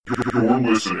You're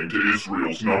listening to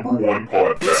Israel's #1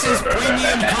 podcast. This is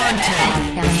premium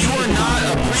content. If you are not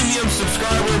a premium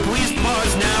subscriber, please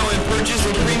pause now and purchase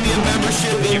a premium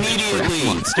membership immediately.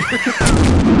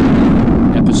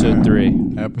 Episode 3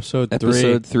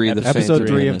 Episode 3 of the Episode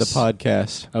 3 of the Famous.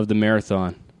 podcast. of the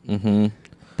marathon. Mm-hmm.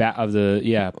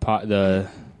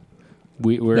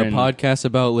 We're The in podcast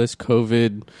about list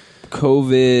COVID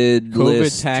COVID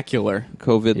tacular.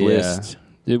 COVID yeah. list.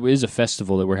 It is a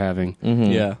festival that we're having. Mm-hmm.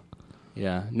 Yeah.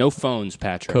 Yeah, no phones,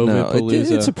 Patrick. COVID No,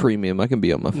 Palooza. it's a premium. I can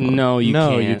be on my phone. No, you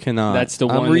No, can't. you cannot. That's the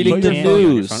I'm one. reading that the you can't do on your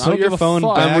news. phone. I Put don't your give a phone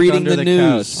fuck. back I'm reading under the the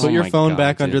couch. news. Put Oh your my phone God,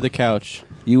 back dude. under the couch.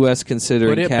 U.S.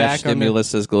 considering Put it cash back under-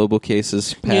 stimulus as global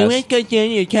cases pass. This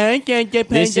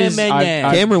is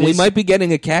Cameron, we this- might be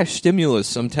getting a cash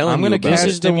stimulus. I'm telling I'm you going about to This cash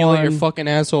is the stimulate your one- fucking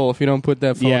asshole if you don't put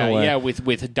that phone Yeah, away. yeah,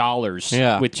 with dollars.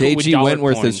 Yeah. with J.G. dollar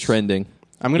Wentworth coins. is trending.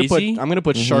 I'm going Is to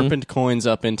put he? sharpened coins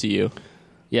up into you.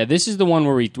 Yeah, this is the one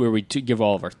where we give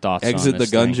all of our thoughts. Exit on the this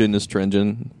thing. Gungeon is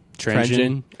trending.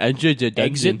 Trenton. Exit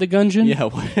Exit the Gungeon. Yeah,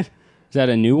 what? Is that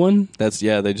a new one? They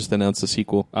just announced a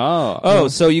sequel. Oh,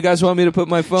 So you guys want me to put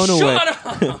my phone away?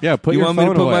 Yeah, put You your want me to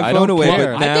phone put away. my I phone don't away,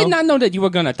 care. but now- I did not know that you were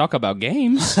going to talk about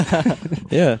games.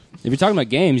 Yeah. If you're talking about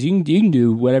games, you can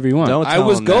do whatever you want. Don't I tell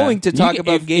was him going that. to talk You-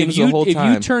 about if games you, the whole if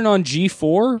time. you turn on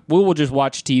G4, we will just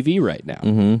watch TV right now.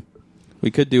 Mm-hmm. We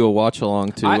could do a watch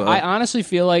along to. I honestly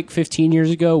feel like 15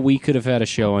 years ago we could have had a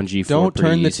show on G4. Don't pretty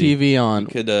turn the easy. TV on.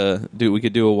 we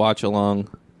could do a watch along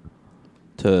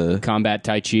to Combat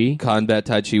Tai Chi. Combat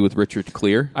Tai Chi with Richard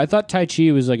Clear. I thought Tai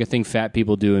Chi was like a thing fat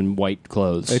people do in white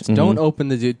clothes. It's don't open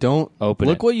the don't Open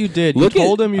Look it. what you did. Look you at-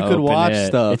 told him you could Open watch it.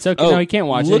 stuff. It's okay. No, he can't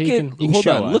watch look it. He at, can, he can hold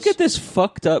show on. us. Look at this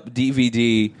fucked up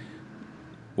DVD.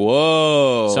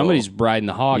 Whoa! Somebody's riding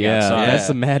the hog Yeah, outside. that's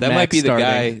the Mad that Max might be starting.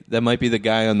 the guy. That might be the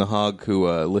guy on the hog who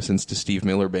listens to Steve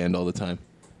Miller Band all the time.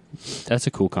 That's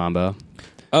a cool combo.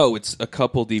 Oh, it's a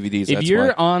couple DVDs. If that's you're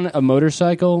why. on a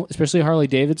motorcycle, especially Harley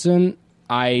Davidson,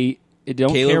 I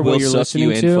don't Caleb care will what you're suck listening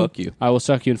you and to. fuck you. I will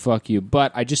suck you and fuck you.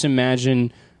 But I just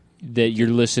imagine that you're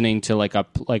listening to like a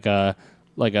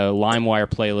LimeWire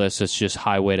playlist that's just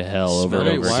Highway to Hell over and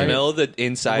over again. Smell the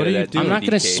inside What of are you that. doing? I'm not DVD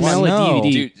going to case. smell No. a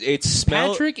DVD. Dude, it's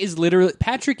smell.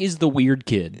 Patrick is the weird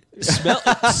kid. Smell.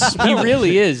 He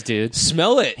really is, dude.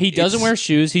 Smell it. He doesn't It's- wear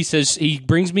shoes. He says he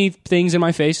brings me things in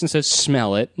my face and says,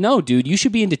 "Smell it." No, dude, you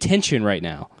should be in detention right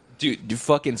now. Dude, you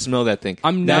fucking smell that thing.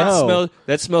 I'm that not-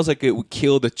 That smells like it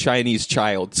killed a Chinese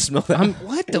child. Smell that.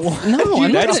 What the? No,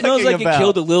 I'm that not smells talking like about? it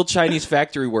killed a little Chinese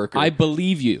factory worker. I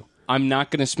believe you. I'm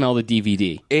not going to smell the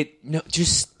DVD.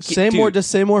 Say more. Just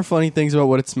say more funny things about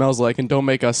what it smells like, and don't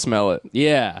make us smell it.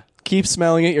 Yeah. Keep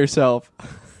smelling it yourself.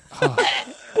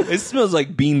 It smells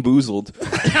like Bean Boozled.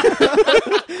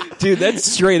 Dude, that's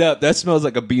straight up. That smells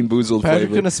like a Bean Boozled Patrick's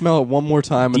flavor. gonna smell it one more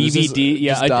time. And DVD,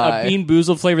 just a die. Bean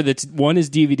Boozled flavor that's one is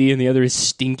DVD and the other is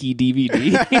stinky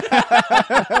DVD.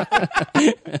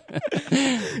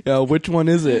 Yeah, which one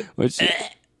is it? Which,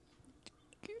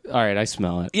 all right, I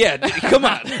smell it. Yeah, come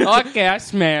on. Okay, I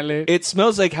smell it. It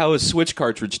smells like how a Switch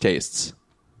cartridge tastes.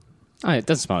 It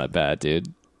doesn't smell that bad, dude.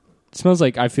 It smells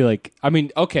like, I feel like, I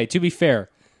mean, okay, to be fair,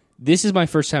 this is my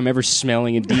first time ever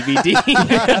smelling a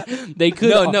DVD. They could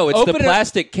No, it's the open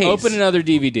plastic case. Open another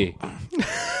DVD.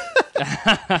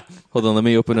 Hold on, let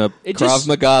me open up It Krav just-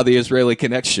 Maga, the Israeli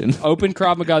connection. Open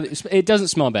Krav Maga. It doesn't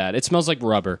smell bad. It smells like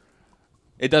rubber.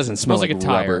 It doesn't smell Smells like a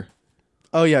tire. rubber.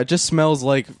 Oh yeah, it just smells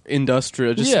like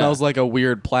industrial. It just Yeah. smells like a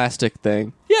weird plastic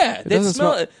thing. Yeah, it doesn't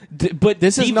doesn't smell. But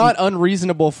This is not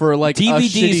unreasonable for like a DVDs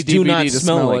shitty do DVD not to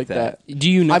smell like that.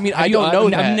 Do you know? I mean, have I you- don't know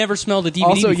I've that. never smelled a DVD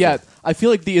Also, before. yeah, I feel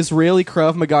like the Israeli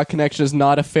Krav Maga connection is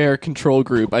not a fair control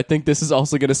group. I think this is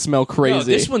also going to smell crazy. No,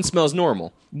 this one smells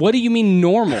normal. What do you mean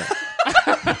normal?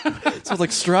 It smells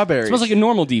like strawberries. It smells like a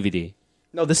normal DVD.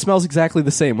 No, this smells exactly the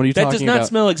same. What are you That talking does not about?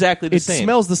 smell exactly the It same.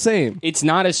 smells the same. It's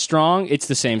not as strong. It's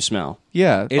the same smell.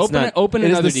 Yeah, It's open not- it, open it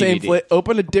is another the same. DVD.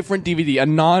 Open a different DVD, a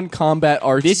non-combat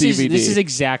arts This DVD. is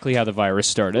exactly how the virus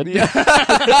started.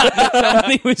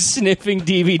 Somebody was sniffing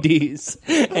DVDs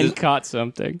and caught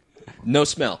something. No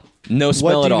smell. No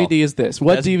smell what at all. DVD is this?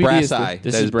 What That's DVD Brass is this? Eye.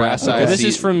 This That is Brass Eye. Eye. This See-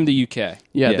 is from the UK. Yeah,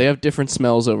 Yeah. they have different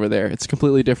smells over there. It's a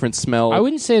completely different smell. I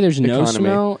wouldn't say there's no Economy.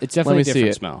 smell. It's Let definitely me a see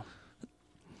different it. smell.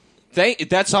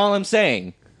 That's all I'm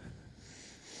saying.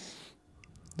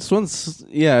 This one's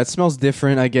it smells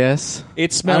different. I guess.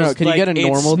 It smells. know, can you like get a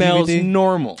normal It smells DVD?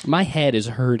 normal. My head is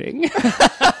hurting.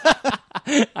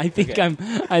 I think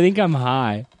I'm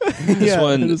high. This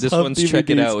one's Check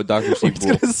It DVDs. Out with Dr. We're Steve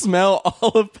just gonna smell all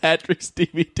of Patrick's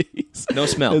DVDs. No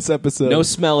smell. This episode. No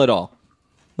smell at all.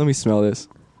 Let me smell this.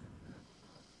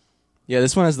 Yeah,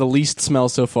 this one has the least smell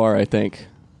so far. I think.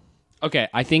 Okay,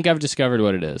 I think I've discovered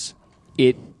what it is.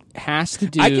 It has to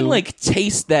do. I can like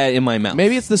taste that in my mouth.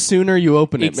 Maybe it's the sooner you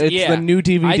open it. It's the new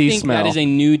DVD I think smell. that is a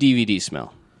new DVD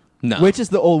smell. No. Which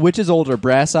is older,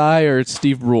 Brass Eye or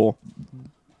Steve Brule?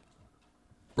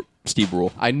 Steve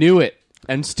Brule. I knew it.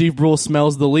 And Steve Brule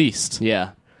smells the least.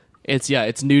 Yeah. It's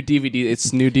new DVD.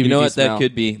 It's new DVD. You know what? smell.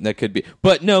 That could be.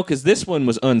 But no, because this one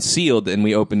was unsealed and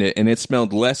we opened it, and it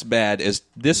smelled less bad as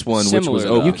this one, which Similar, was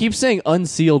though. open. You keep saying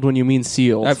unsealed when you mean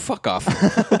sealed. Fuck off.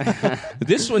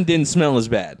 This one didn't smell as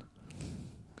bad.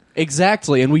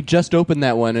 Exactly, and we just opened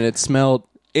that one, and it smelled.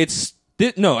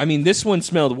 No, I mean this one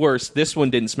smelled worse. This one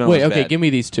didn't smell Wait, as okay, bad. give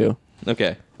me these two.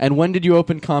 Okay. And when did you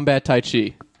open Combat Tai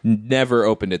Chi? Never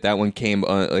opened it. That one came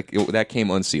that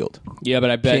came unsealed. Yeah, but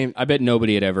I bet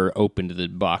nobody had ever opened the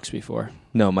box before.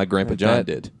 No, my grandpa John bet.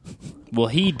 did. Well,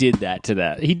 he did that to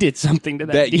that. He did something to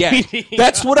that. Yeah, DVD.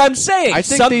 that's what I'm saying. I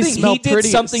think they smell he did pretty-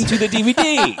 something to the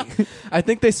DVD. I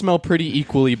think they smell pretty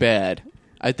equally bad.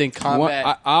 I think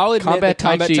Combat. I'll admit Combat that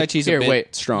Combat Tai Chi. Tai Chi's a Here, bit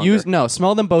wait. stronger.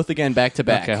 Smell them both again, back to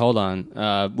back. Okay, hold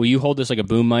on. Will you hold this like a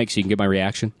boom mic so you can get my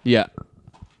reaction? Yeah.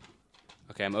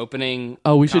 Okay, I'm opening.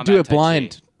 Oh, we should do Combat it Tai Chi.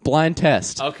 blind. Blind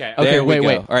test. Okay. Okay. There we Wait. go.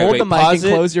 Wait. All right, Hold wait, the mic pause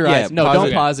and it. close your Yeah, eyes. No, pause don't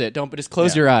it. pause it. Don't. But just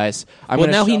close Yeah. your eyes. Well,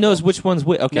 now he knows which one's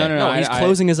which. Okay. No. he's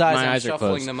closing his eyes. My I'm eyes are shuffling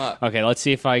closed. them up. Okay, let's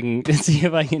see if I can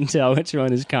tell which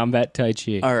one is Combat Tai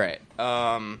Chi. All right.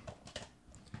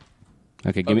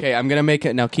 Okay, give me. Okay, I'm gonna make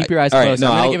it now. Keep your eyes All right, closed. no,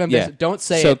 I'm gonna I'll- give him yeah. this. Don't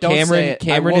say So it. Don't say it.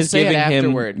 Cameron I will is say giving it him.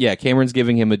 afterward. Yeah, Cameron's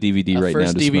giving him a DVD right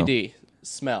First now to DVD.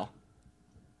 Smell.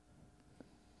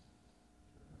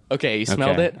 Okay, you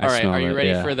smelled Okay, it? I All right, smelled are you it, ready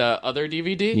yeah. for the other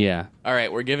DVD? Yeah. All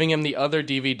right, we're giving him the other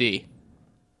DVD.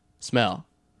 Smell.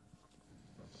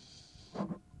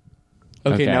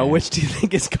 Okay, now which do you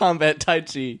think is Combat Tai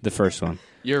Chi? The first one.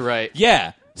 You're right.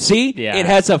 Yeah. See? Yeah. It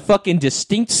has a fucking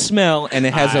distinct smell, and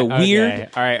it has a weird. Okay.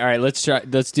 All right. Let's try.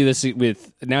 Let's do this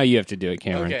with. Now you have to do it,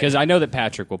 Cameron, Okay. because I know that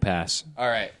Patrick will pass. All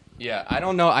right. Yeah, I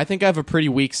don't know. I think I have a pretty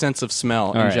weak sense of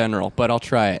smell in right. general, but I'll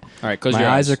try it. All right, close My your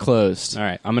eyes eyes. are closed. All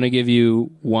right, I'm gonna give you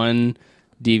one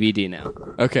DVD now.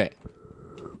 Okay.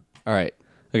 All right.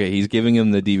 Okay, he's giving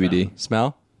him the DVD.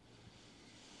 Smell?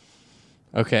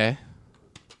 Okay.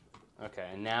 Okay,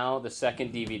 and now the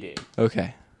second DVD.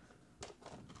 Okay.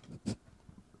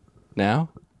 Now?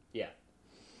 Yeah.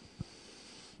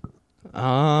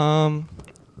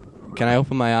 Can I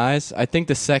open my eyes? I think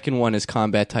the second one is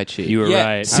Combat Tai Chi. You were Yeah.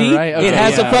 right. See? All right, okay, it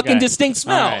has yeah, a fucking okay. distinct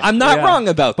smell. All right. I'm not Yeah. wrong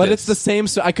about But this. it's the same.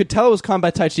 I could tell it was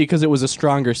Combat Tai Chi because it was a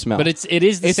stronger smell. But it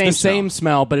is the it's same. the same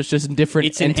smell, but it's just different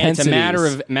It's a intensities. matter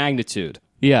of magnitude.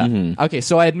 yeah. Mm-hmm. Okay,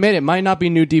 so I admit it might not be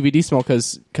new DVD smell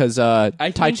because Tai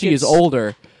think Chi is it's-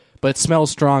 older, but it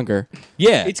smells stronger.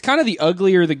 yeah. It's kind of the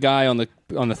uglier the guy on the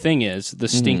thing is, the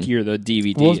stinkier the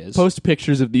DVD We'll is. post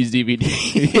pictures of these DVDs.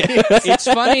 It's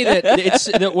funny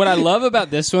that what I love about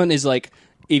this one is like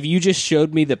if you just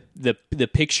showed me the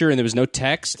picture and there was no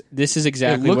text, this is It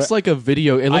exactly looks what, like a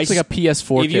video. It looks I like a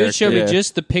PS4 If you had showed Yeah. me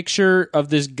just the picture of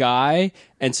this guy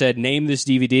and said name this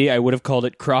DVD, I would have called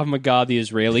it Krav Maga: The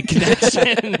Israeli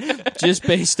Connection, just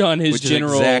based on his Which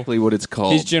general is exactly what it's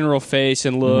called. his general face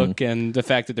and look and the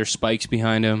fact that there's spikes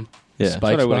behind him. Yeah. That's what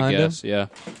I Spikes would have behind him? guessed. Yeah.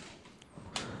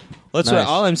 That's Nice. what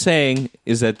all I'm saying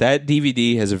is that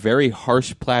DVD has a very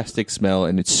harsh plastic smell,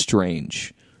 and it's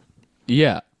strange.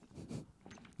 Yeah.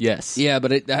 Yes. Yeah,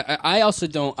 but I also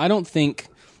don't. I don't think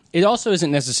it also isn't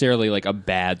necessarily like a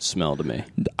bad smell to me.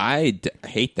 I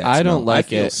hate that. I smell. don't like I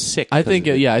feel it. Sick. I 'cause think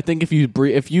of it. I think if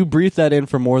you breathe that in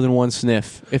for more than one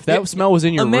sniff, if that Yeah, smell was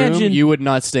in your room, imagine- you would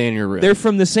not stay in your room. They're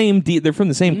from the same. They're from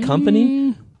the same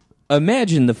company.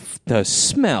 Imagine the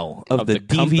smell of the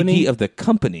DVD company? of the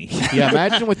company. Yeah,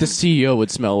 imagine what the CEO would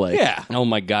smell like. yeah. Oh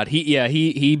my god, he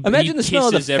Imagine the smell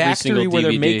of the kisses every factory single where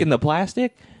they're DVD. making the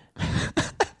plastic.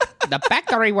 the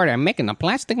factory where they're making the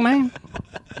plastic, man.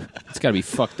 It's got to be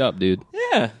fucked up, dude.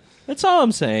 Yeah, that's all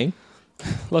I'm saying.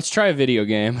 Let's try a video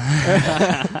game.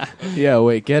 Yeah,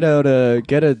 wait, get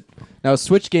a now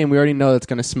Switch game. We already know that's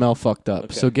going to smell fucked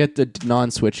up. So get the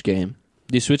non-Switch game.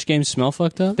 Do Switch games smell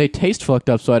fucked up? They taste fucked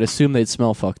up, so I'd assume they'd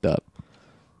smell fucked up.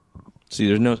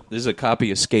 See, there's a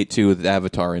copy of Skate 2 with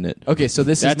Avatar in it. Okay, so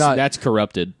this is not. That's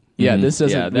corrupted. yeah, this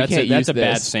doesn't. Yeah, we that's can't that's use a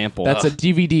bad this. sample. That's a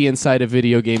DVD inside a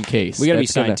video game case. We got to be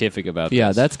That's gonna- scientific about Yeah,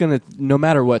 this. that's gonna no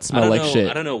matter what smell like shit.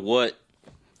 I don't know what.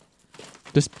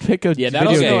 Just pick a Yeah, that'll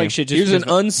video smell game. like shit. Just Here's an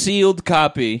because- unsealed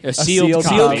copy. a sealed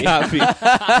sealed copy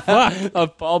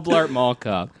of Paul Blart Mall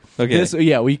Cop. Okay, This,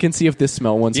 yeah, we can see if this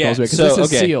one Yeah, smells weird because so, this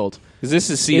is okay. sealed. this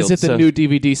is sealed. Is it the so- new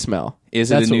DVD smell?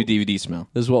 Is it That's a new what- DVD smell?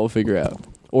 This is what we'll figure out,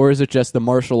 or is it just the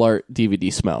martial art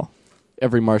DVD smell?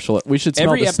 Every martial art, we should smell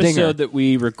Every the episode stinger. that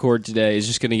we record today is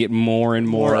just going to get more and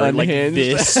more, More like unhinged.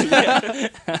 this.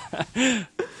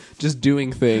 Just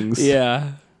doing things.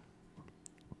 Yeah.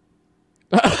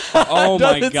 Oh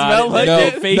my Does it god! smell like No,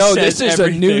 it? Face no, says this is a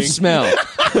new everything. smell.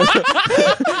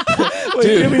 Wait,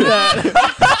 give me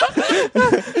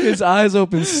that. His eyes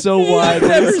open so wide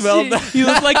when he smelled that. You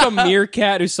look like a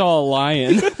meerkat who saw a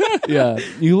lion. Yeah,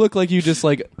 you look like you just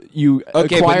like you.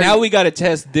 Okay, acquired, but now we got to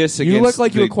test this against you look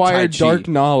like you the acquired Tai Chi. dark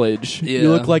knowledge. Yeah. You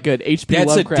look like an H.P. That's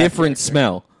Lovecraft a different character.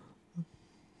 smell.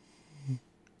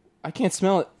 I can't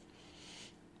smell it.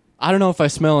 I don't know if I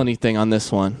smell anything on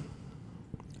this one.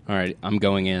 All right, I'm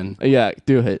going in. Yeah,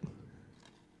 do it.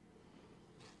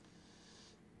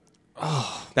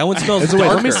 That one smells So darker.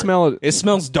 wait, let me smell it. It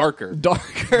smells darker.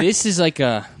 Darker. This is like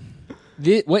a.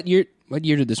 What year? What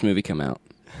year did this movie come out?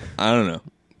 I don't know.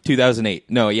 2008.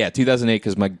 No, yeah, 2008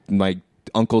 because my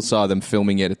uncle saw them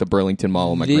filming it at the Burlington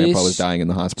Mall when my This grandpa was dying in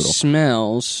the hospital.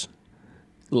 Smells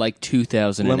like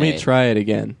 2008. Let me try it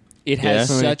again. It has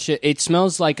Yeah? such a. It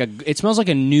smells like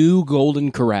a new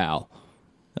Golden Corral.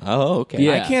 Oh, okay.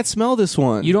 Yeah. I can't smell this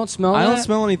one. You don't smell I that? don't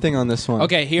smell anything on this one.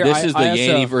 Okay, here This I, is the I also,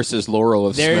 Yanny versus Laurel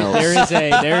of smells.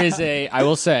 there is a. I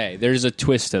will say there's a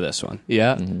twist to this one.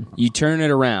 Yeah. You turn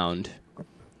it around.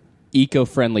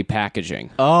 Eco-friendly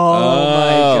packaging. Oh, my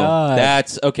god.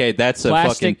 That's okay. That's a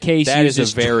Plastic fucking. case that is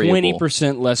uses a variable.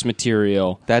 20% less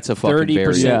material. That's a fucking 30%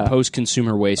 variable. Yeah.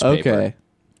 post-consumer waste paper. Okay.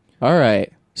 All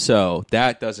right. So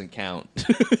that doesn't count.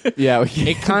 Yeah.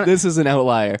 kinda- this is an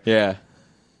outlier. Yeah.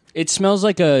 It smells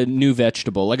like a new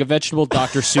vegetable, like a vegetable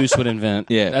Dr. Seuss would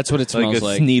invent. Yeah. That's what it smells like.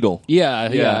 like. A Thneedle.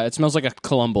 Yeah. Yeah. It smells like a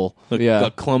clumble. Yeah.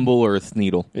 A clumble or a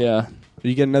Thneedle. Yeah.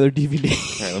 You get another DVD.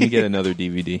 All right, let me get another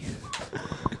DVD.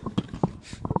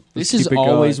 This is keep it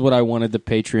always going. what I wanted the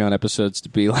Patreon episodes to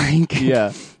be like.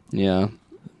 Yeah. Yeah.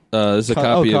 This is a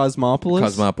copy of Cosmopolis?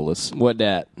 Cosmopolis. What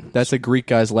dat? That's a Greek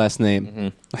guy's last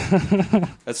name.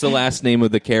 That's the last name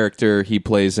of the character he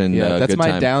plays in Yeah, that's Good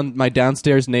my Time. my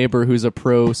downstairs neighbor who's a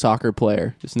pro soccer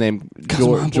player. His name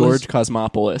Cosmopolis? George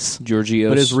Cosmopolis. Georgios.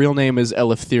 But his real name is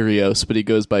Eleftherios, but he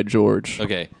goes by George.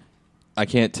 Okay. I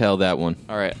can't tell that one.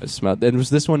 All right, I smell. And was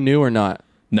this one new or not?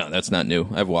 No, that's not new.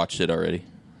 I've watched it already.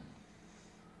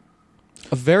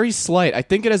 A very slight. I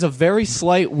think it has a very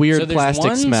slight weird so there's plastic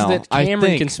ones smell. that I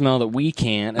Cameron think. can smell that we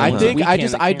can't. and I ones think we I can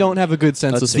just that I Cameron don't have a good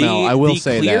sense of smell. I will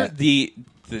say that. The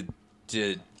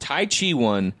Tai Chi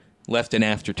one left an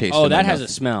aftertaste. Oh, in my that has mouth.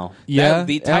 a smell. Yeah,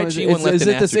 the Tai Chi one left is an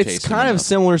it this, aftertaste It's in my kind of mouth.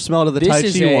 similar smell to the This Tai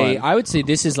is Chi one. I would say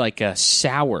this is like a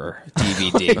sour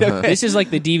DVD. This is like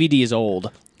the DVD is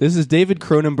old. This is David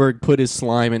Cronenberg put his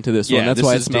slime into this one. Yeah, That's this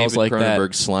why it is smells David like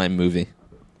Cronenberg's slime movie.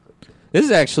 This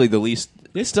is actually the least.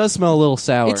 that. This does smell a little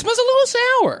sour. It smells a little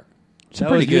sour. It's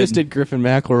pretty You good. just did Griffin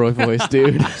McElroy voice,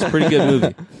 dude. It's a pretty good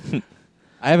movie.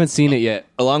 I haven't seen it yet.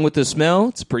 Along with the smell,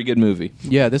 it's a pretty good movie.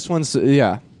 Yeah, this one's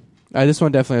this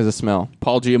one definitely has a smell.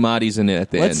 Paul Giamatti's in it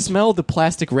at the Let's end. smell the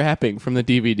plastic wrapping from the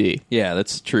DVD. Yeah,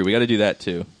 that's true. We got to do that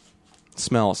too.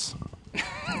 Smells.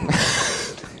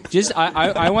 Just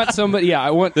I want somebody. Yeah,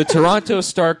 I want The Toronto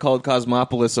Star called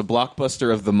Cosmopolis a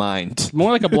blockbuster of the mind.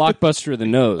 more like a blockbuster of the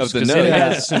nose. Of the 'cause nose. It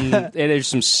has some. There's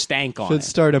some stank on Should it.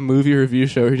 start a movie review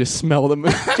show where you just smell the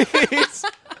movies.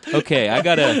 Okay, I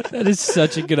gotta. That is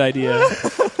such a good idea.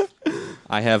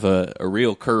 I have a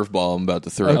real curveball I'm about to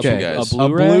throw at you Okay, guys. a a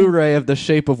Blu-ray? Blu-ray of The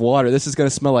Shape of Water. This is going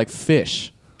to smell like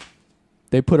fish.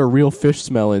 They put a real fish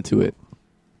smell into it.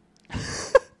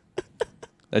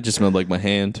 That just smelled like my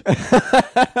hand.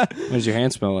 What does your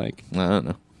hand smell like? I don't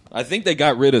know. I think they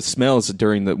got rid of smells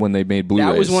during when they made Blu-rays.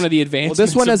 That was one of the Well, advancements.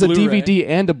 this one of has a Blu-ray. DVD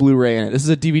and a Blu-ray in it. This is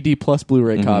a DVD plus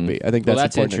Blu-ray copy. I think Well,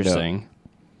 that's that's important to know. interesting.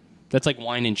 That's like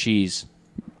wine and cheese.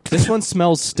 This one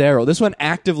smells sterile. This one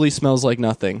actively smells like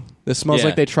nothing. This smells Yeah.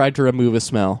 like they tried to remove a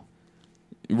smell.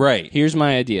 right. Here's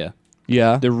my idea.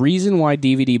 Yeah. The reason why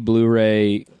DVD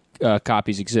Blu-ray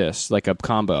copies exist, like a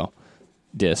combo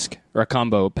disc or a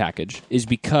combo package, is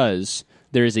because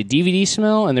there is a DVD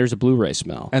smell and there's a Blu-ray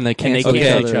smell, And they cancel cancel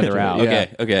each each other other out. Yeah.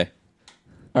 Okay.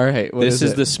 All right. What This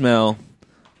is it? the smell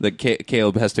that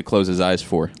Caleb has to close his eyes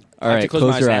for. All I have right. to close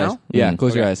my your eyes eyes. now? Yeah. Mhm.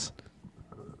 Close your Okay. eyes.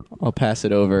 I'll pass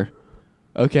it over.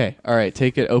 Okay. All right.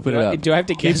 Take it. Open it up. Do I have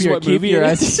to Keep guess your, what keep movie your it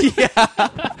eyes. is?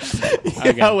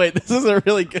 Yeah. Wait. This is a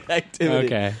really good activity.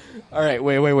 Okay. All right.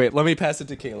 Wait. Let me pass it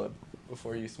to Caleb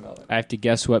before you smell it. I have to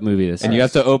guess what movie this And is. you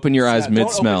have to open your eyes Don't open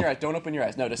mid-smell. your eyes. Don't open your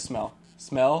eyes. No, just smell.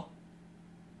 Smell.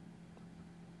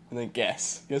 And then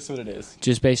guess. Guess what it is.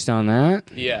 Just based on that,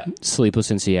 Yeah. Sleepless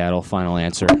in Seattle, final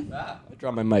answer. I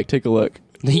dropped my mic. Take a look.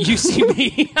 The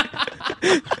UCB.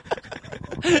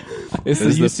 It's This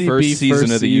is the first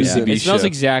season of the UCB It smells show.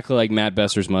 exactly like Matt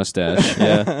Besser's mustache.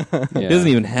 Yeah. Yeah. He doesn't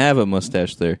even have a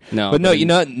mustache there. No, But no, but you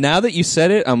know, now that you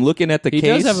said it, I'm looking at the He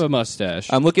case. does have a mustache.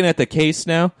 I'm looking at the case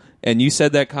now, and you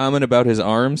said that comment about his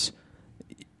arms.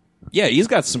 Yeah, he's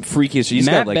got some freakish. He's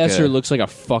Matt got like Besser looks like a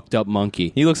fucked up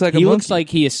monkey. He looks like a he monkey. looks like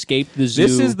he escaped the zoo.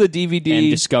 This is the DVD and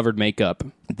discovered makeup.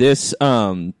 This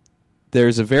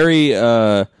there's a very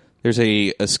there's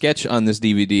a sketch on this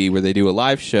DVD where they do a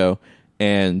live show,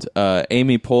 and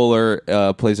Amy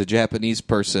Poehler plays a Japanese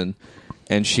person,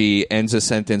 and she ends a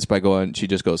sentence by going. She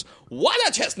just goes, "What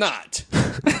a chestnut!"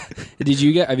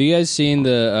 Have you guys seen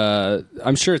the?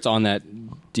 I'm sure it's on that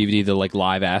DVD. The like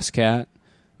live ass cat.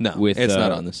 No, With, it's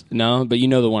not on this. No, but you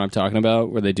know the one I'm talking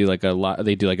about, where they do like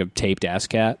a taped ass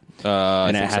cat,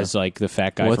 and it has like the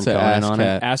fat guy What's from a Conan ass on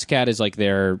cat? it. Ass cat is like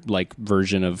their like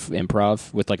version of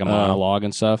improv with like a monologue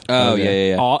and stuff. Oh,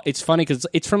 yeah. It's funny because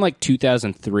it's from like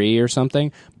 2003 or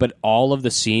something, but all of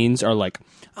the scenes are like,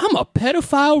 I'm a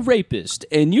pedophile rapist,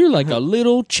 and you're like a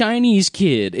little Chinese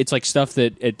kid. It's like stuff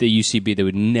that at the UCB they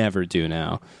would never do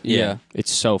now. Yeah. It's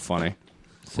so funny.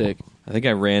 Sick. I think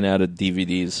I ran out of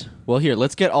DVDs. Well, here,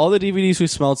 let's get all the DVDs we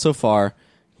smelled so far.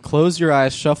 Close your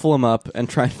eyes, shuffle them up, and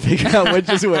try and figure out which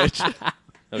is which.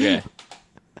 Okay.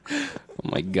 Oh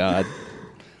my god,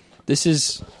 this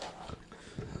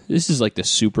is like the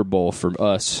Super Bowl for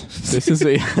us. This is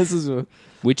a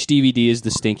Which DVD is the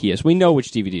stinkiest? We know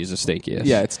which DVD is the stinkiest.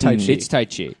 Yeah, it's Tai Chi. It's Tai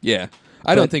Chi. Yeah.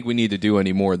 I don't think we need to do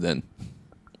any more then.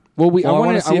 Well, I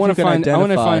wanna see if you can I want to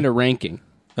identify. find a ranking.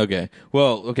 Okay.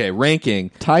 Well, okay, ranking.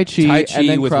 Tai Chi, Tai and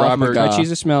then with Krav Robert- Maga. Tai Chi's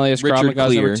the smelliest. Krav Richard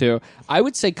Maga's number Clear. 2. I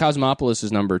would say Cosmopolis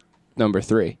is number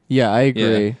 3. Yeah, I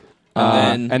agree.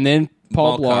 Yeah. And then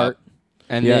Paul Mall Cop. Blart.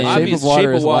 And Yeah, then Shape Obvious- of Water Shape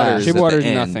of is Water last. is Shape of at Water the is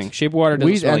end. nothing. Shape of Water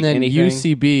doesn't smell and like then anything.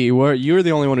 UCB. You were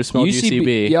the only one who smelled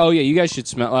UCB. Yeah, oh yeah, you guys should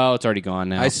smell. Well, it's already gone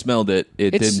now. I smelled it.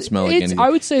 It It's- didn't smell like it's- anything. I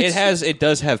would say it's- it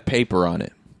does have paper on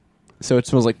it. So it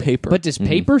smells like paper. but does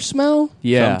paper smell?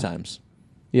 yeah, Sometimes.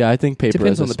 yeah, I think paper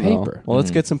Depends has a on the smell. paper. Well, let's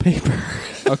get some paper.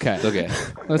 Okay. Okay.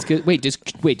 Let's get.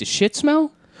 Does shit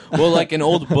smell? Well, like an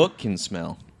old book can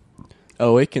smell.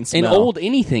 Oh, it can smell. An old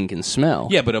anything can smell.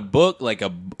 Yeah, but a book, like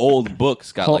a old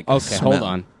book's got like a okay, smell. hold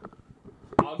on.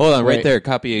 Hold on, right Wait. there.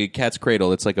 Copy of Cat's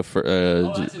Cradle. It's like a.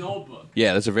 an old book.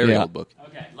 Yeah, that's a very Yeah. old book.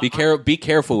 Okay. Be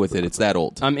careful with it. It's that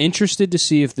old. I'm interested to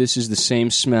see if this is the same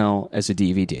smell as a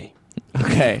DVD.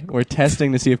 Okay, we're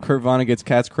testing to see if Kurt Vonnegut's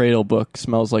Cat's Cradle book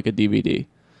smells like a DVD.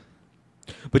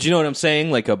 But you know what I'm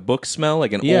saying? Like a book smell,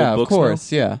 like an Yeah, old book of course.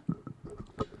 smell. Yeah.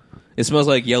 It smells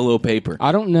like yellow paper.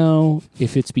 I don't know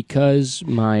if it's because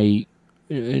my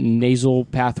nasal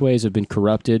pathways have been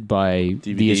corrupted by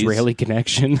the DVDs? Israeli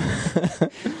connection,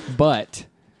 but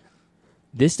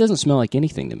this doesn't smell like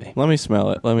anything to me. Let me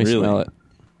smell it. Let me Really? smell it.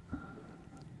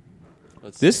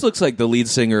 This looks like the lead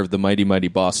singer of the Mighty Mighty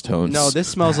Boss Tones. No, this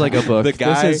smells like a book. The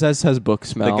guy- this has book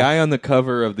smell. The guy on the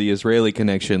cover of the Israeli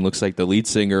Connection looks like the lead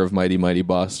singer of Mighty Mighty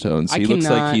Boss Tones. I He looks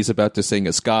like cannot- he's about to sing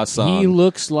a ska song. He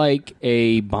looks like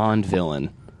a Bond villain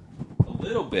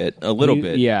a little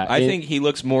bit. Yeah, I think he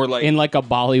looks more like in like a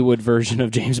Bollywood version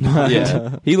of James Bond.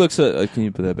 Yeah, he looks. Can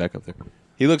you put that back up there?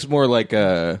 He looks more like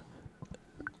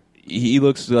he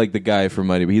looks like the guy from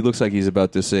Mighty. He looks like he's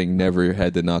about to sing "Never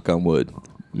Had to Knock on Wood,"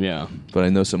 Yeah. but I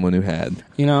know someone who had.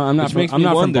 You know, I'm not. Which makes I'm me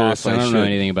not from wonder if Boston. I I don't know should.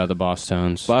 anything about the Boss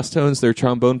Tones. Boss Tones, their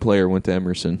trombone player went to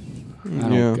Emerson.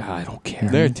 Yeah. I don't care.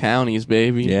 They're townies,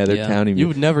 baby. Yeah, they're Yeah. towny. You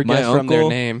would never My guess from their uncle-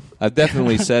 name. I've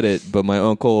definitely said it, but my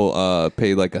uncle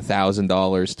paid like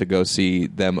 $1,000 to go see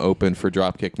them open for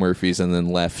Dropkick Murphys, and then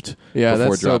left. Yeah, before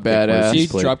that's so Dropkick badass. Murphys See,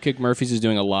 played. Dropkick Murphys is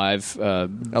doing a live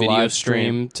video live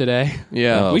stream today.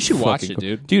 Yeah. Oh, We should watch fucking it, cool.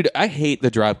 dude. Dude, I hate the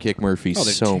Dropkick Murphys Oh,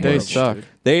 they're so terrible. They much. suck.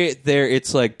 They're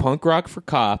it's like punk rock for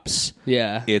cops.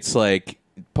 Yeah. It's like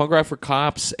punk rock for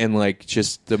cops, and like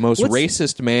just the most What's-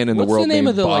 racist man in the what's the world name named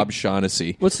of the, Bob like-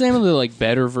 Shaughnessy. What's the name of the like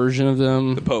better version of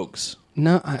them? The Pokes.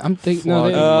 No, I'm thinking. No,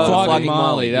 Flogging Flogging Flogging Molly.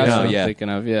 Molly. That's Yeah. what I'm Yeah. thinking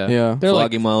of. Yeah. Yeah. They're like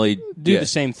Flogging Molly do yeah. the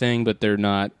same thing, but they're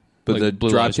not. But like, the Blue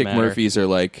Lives Dropkick Matter. Murphys are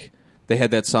like they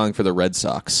had that song for the Red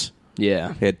Sox.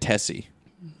 Yeah. They had Tessie.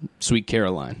 Sweet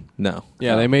Caroline. No.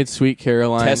 Yeah, they made Sweet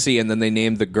Caroline. Tessie, and then they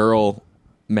named the girl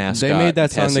mascot. They made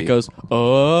that song Tessie. that goes,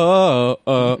 oh.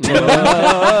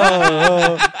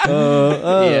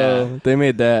 Yeah. They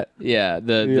made that. Yeah.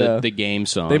 Yeah. The game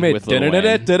song. They made with Lil Wayne.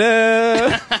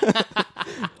 da-da-da-da-da.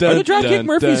 Are the Dropkick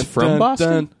Murphys from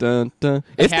Boston? They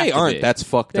If have they to aren't, be. that's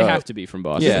fucked They up. have to be from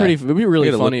Boston. Yeah. pretty. It'd be really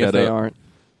You gotta look funny if that they up. aren't.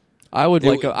 I would It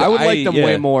like. w- I would like them yeah.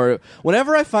 way more.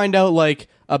 Whenever I find out like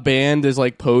a band is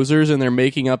like posers and they're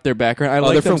making up their background, I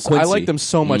like they're them. from Quincy. I like them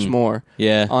so much more.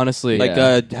 Yeah. Honestly,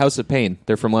 Like House of Pain.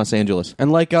 They're from Los Angeles.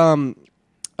 and like They just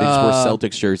wore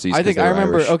Celtics jerseys. I 'cause think they I were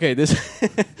remember. Irish. Okay, this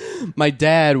my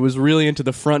dad was really into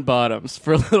the Front Bottoms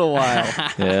for a little while.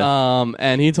 Yeah.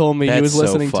 And he told me he That's was so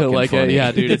listening to fucking like funny.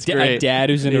 dude, it's A great. dad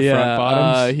who's into front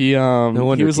bottoms. He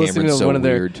wonder was listening to Cameron's so one of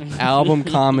their weird. album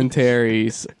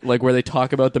commentaries, like where they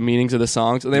talk about the meanings of the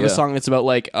songs. And they have a Yeah. song that's about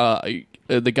like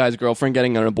the guy's girlfriend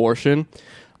getting an abortion.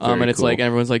 Very And it's cool. like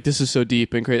everyone's like, this is so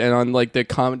deep and crazy. And on like the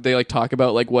comment, they like talk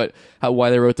about like why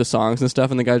they wrote the songs and stuff.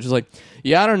 And the guy's just like,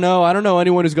 yeah, I don't know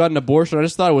anyone who's got an abortion. I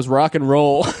just thought it was rock and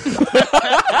roll.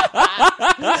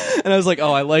 And I was like,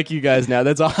 oh, I like you guys now.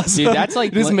 That's awesome. Dude, that's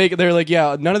like- they're like,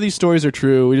 yeah, none of these stories are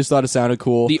true. We just thought it sounded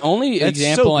cool. The only That's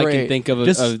example so I great. can think of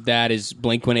Just- that is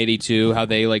Blink-182, how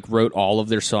they like wrote all of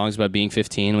their songs about being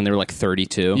 15 when they were like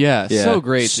 32. yeah, Yeah. so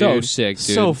great, So dude. sick,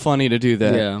 dude. So funny to do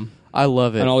that. Yeah. I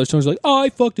love it. And all their songs are like, I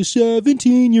fucked a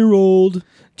 17-year-old.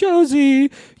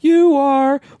 Josie, you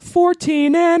are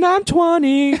 14 and I'm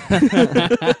 20.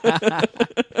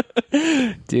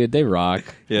 Dude, they rock.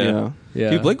 Yeah.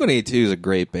 Yeah. Dude, Blink-182 is a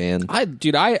great band.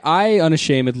 I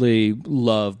unashamedly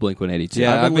love Blink-182.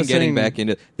 Yeah, I've been getting listening- back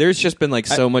into. There's just been like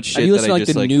so much Have shit you that listened I to like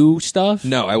just the new stuff?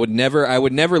 No, I would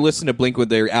never listen to Blink with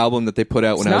their album that they put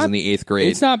out when I was in the 8th grade.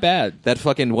 It's not bad. That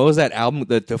fucking what was that album?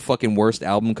 The fucking worst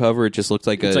album cover. It just looked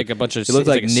like It's like a bunch of. It looked it's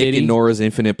like a Nick city. and Nora's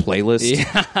Infinite Playlist.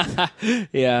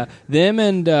 Yeah, them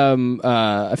and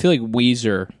I feel like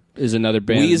Weezer is another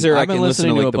band. Weezer, I I've been can listen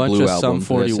listening to to like a the bunch Blue of album. Sum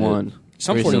 41. That's it.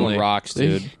 Some 41 recently. rocks,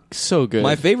 dude. So good.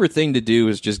 My favorite thing to do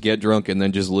is just get drunk and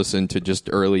then just listen to just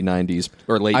early 90s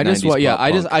or late 90s. I just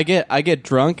pop punk. I get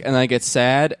drunk and I get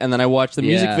sad and then I watch the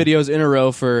music Yeah. videos in a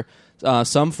row for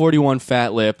Sum 41,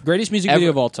 Fat Lip. Greatest music video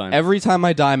of all time. Every time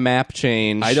I die, map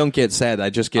change. I don't get sad. I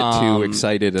just get too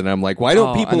excited, and I'm like, why don't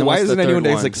and people? then Why what's the isn't anyone third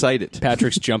as one? excited?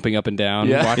 Patrick's jumping up and down,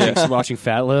 Yeah. watching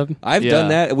Fat Lip. I've Yeah. done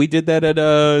that. We did that at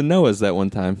Noah's that one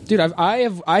time. Dude,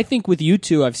 I think with you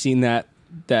two, I've seen that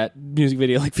music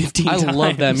video like 15 I times.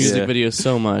 love that music Yeah. video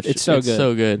so much. It's so good.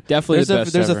 So good. Definitely there's the a,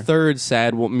 best There's ever. a third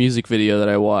sad music video that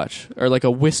I watch, or like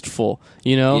a wistful.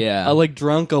 You know, Yeah. I like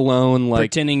drunk alone, like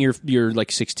Pretending you're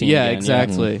like 16. yeah, again,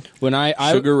 exactly. When I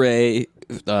Sugar Ray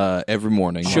every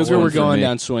morning. Sugar, One we're for going me.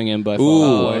 down swinging by Ooh,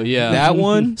 Fall Out Boy. yeah. that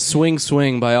one. Swing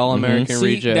Swing by All American See,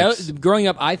 Rejects. growing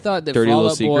up, I thought that Dirty Fall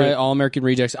Little Out Boy, Secret? All American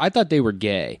Rejects, I thought they were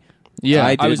gay. yeah,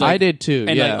 I did. I did too.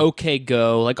 And yeah. like OK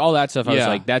Go, like all that stuff. I was Yeah.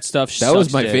 like, that stuff. That was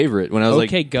sucks my dick. favorite when I was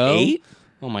OK like Go. 8.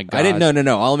 Oh my god! I didn't.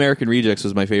 No. All American Rejects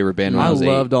was my favorite band when I I was 8.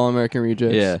 loved All American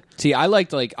Rejects. Yeah, See, I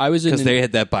liked I was in because they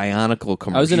had that Bionicle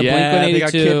commercial. I was in a Yeah, they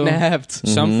got Blink-182, kidnapped.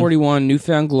 Sum 41,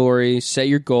 Newfound Glory, Set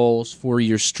Your Goals for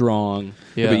You're Strong.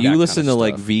 Yeah. but you that listen kind to of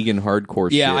like stuff. vegan hardcore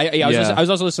Yeah, shit. I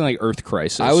was also listening to like Earth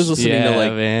Crisis. I was listening Yeah, to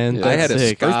like man, I had a that's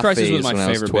sick. ska Earth Crisis was phase my when I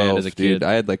was favorite band 12, as a kid. Dude,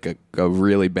 I had like a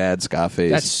really bad ska phase.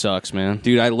 That sucks, man.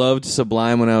 Dude, I loved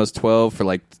Sublime when I was 12 for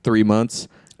like 3 months.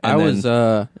 And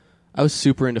I was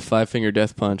super into Five Finger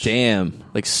Death Punch. damn.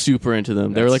 Like super into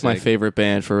them. They were That's like my sick. favorite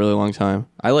band for a really long time.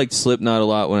 I liked Slipknot a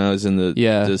lot when I was in the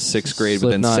 6th grade, but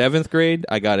then Slipknot. 7th grade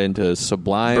I got into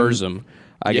Sublime. Burzum.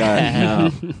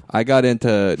 I got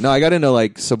into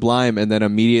like Sublime, and then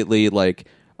immediately like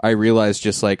I realized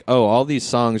just like, oh, all these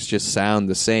songs just sound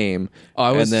the same. I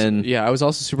was, and then I was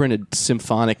also super into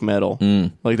symphonic metal,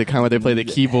 like the kind where they play the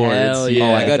keyboards. Hell yeah.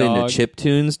 I got dog. into chip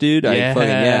tunes, dude. I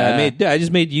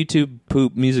just made YouTube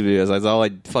poop music videos. That's all I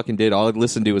fucking did. All I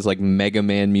listened to was like Mega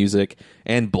Man music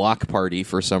and Block Party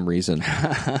for some reason.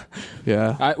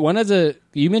 Yeah,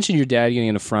 You mentioned your dad getting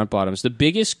into front bottoms. The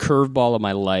biggest curveball of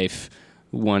my life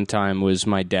one time was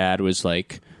my dad was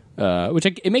like,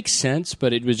 it makes sense,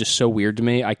 but it was just so weird to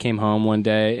me. I came home one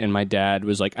day and my dad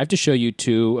was like, I have to show you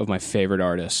 2 of my favorite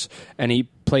artists. And he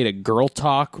played a Girl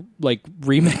Talk like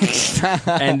remix.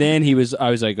 And then I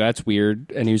was like, that's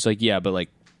weird. And he was like, yeah, but like,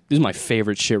 this is my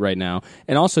favorite shit right now.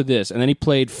 And also this. And then he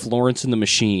played Florence and the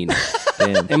Machine.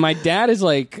 And my dad is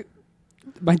like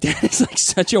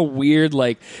such a weird,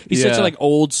 like, he's such a like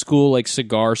old school, like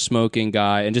cigar smoking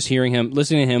guy. And just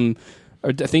listening to him,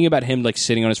 or thinking about him like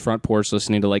sitting on his front porch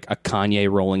listening to like a Kanye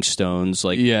Rolling Stones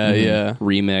like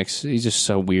remix. He's just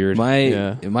so weird.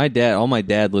 My dad, all my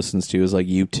dad listens to is like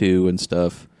U2 and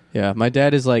stuff. yeah. My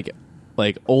dad is like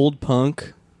old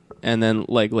punk, and then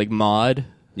like mod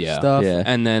stuff, Yeah.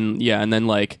 and then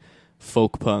like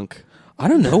folk punk. I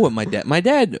don't know what my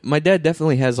dad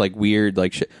definitely has like weird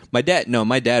like shit. My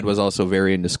dad was also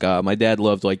very into ska. My dad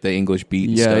loved like the English beat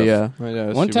and stuff. My dad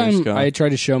was One super into time ska. I tried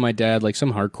to show my dad like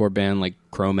some hardcore band like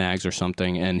Cro-Mags or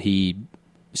something, and he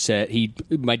said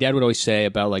my dad would always say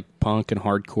about like punk and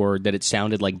hardcore that it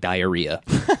sounded like diarrhea.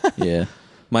 Yeah.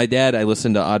 My dad, I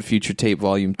listened to Odd Future Tape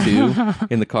Volume 2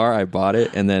 in the car. I bought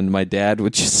it, and then my dad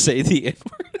would just say the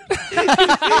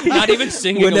N-word. Not even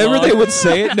singing Whenever along.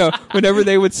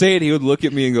 they would say it, he would look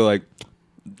at me and go like,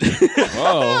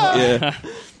 Whoa. Yeah.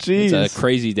 Jeez. It's a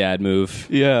crazy dad move.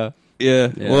 Yeah. Yeah.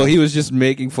 Well, he was just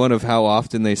making fun of how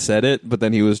often they said it, but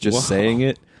then he was just saying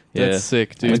it. That's Yeah.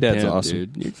 sick, dude. My dad's Damn, awesome.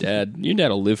 dude. Your dad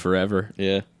will live forever.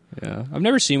 Yeah. Yeah. I've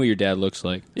never seen what your dad looks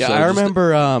like. Yeah, So I just-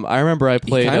 remember. I remember. I He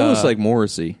played. kind of looks like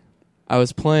Morrissey. I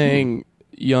was playing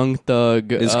Young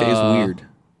Thug. His is weird.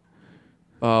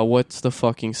 What's the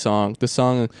fucking song? The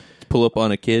song. Pull up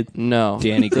on a kid. No.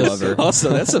 Danny Glover. Also,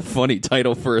 that's a funny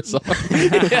title for a song.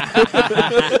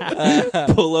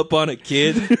 Pull up on a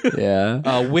kid.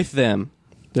 Yeah. With them.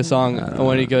 The song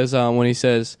when he goes when he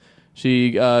says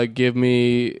she give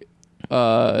me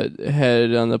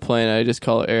head on the plane, I just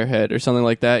call it airhead or something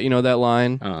like that. You know that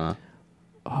line?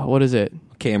 What is it?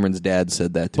 Cameron's dad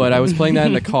said that to But me. I was playing that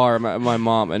in the car, my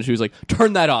mom, and she was like,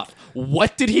 "Turn that off."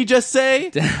 What did he just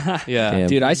say? Yeah, Damn.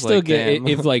 Dude, I It's still like, get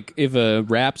damn. if a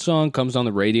rap song comes on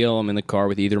the radio, I'm in the car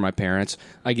with either of my parents.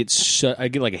 I get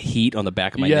like a heat on the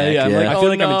back of my neck. I'm like, I oh, feel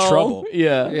like I'm no. in trouble.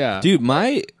 Yeah, Yeah, Dude,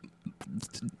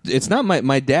 it's not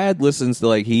my dad listens to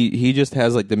like he just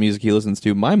has like the music he listens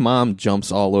to. My mom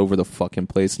jumps all over the fucking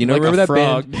place. You know, Like a remember that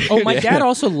frog. band? Oh, my dad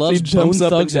also loves He Bone jumps up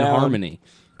Thugs and and down. Harmony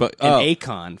But and oh,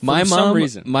 Akon. For my some mom,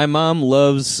 reason. my mom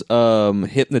loves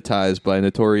 "Hypnotized" by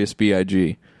Notorious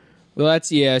B.I.G. Well, that's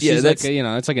she's like that's-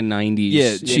 it's like a 90s. Yeah,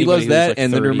 she anybody loves who's, that. like,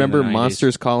 And then 30 in the remember 90s.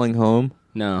 Monsters Calling Home?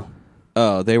 No.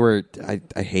 Oh, they were. I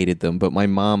hated them, but my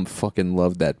mom fucking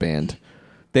loved that band.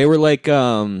 They were like,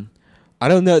 I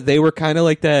don't know. They were kind of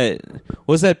like that. What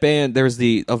was that band? There was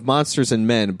of Monsters and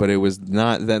Men, but it was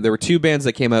not that. There were two bands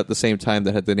that came out at the same time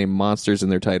that had the name Monsters in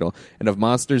their title, and of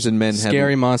Monsters and Men,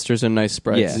 Scary monsters and nice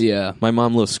sprites. Yeah. My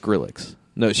mom loves Skrillex.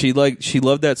 No, she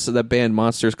loved that band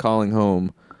Monsters Calling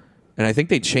Home, and I think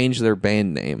they changed their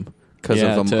band name because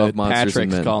Yeah, of to Monsters Patrick's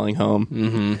and Men. calling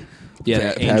home. Yeah,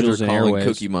 Patrick Angels and calling Airwaves.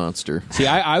 Cookie Monster. See,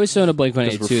 I was so into Because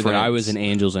we're Blink-182 that I friends. was an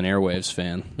Angels and Airwaves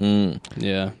fan.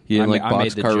 Yeah. You didn't like I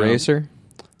made the Boxcar jump. Racer?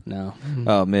 No.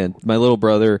 Oh man, my little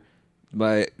brother,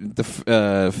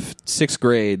 sixth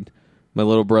grade, my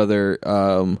little brother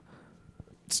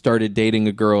started dating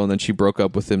a girl, and then she broke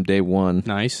up with him day one.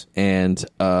 Nice. And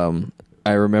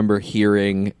I remember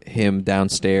hearing him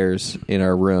downstairs in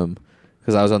our room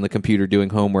because I was on the computer doing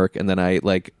homework, and then I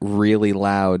like really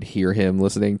loud hear him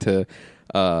listening to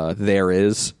 "There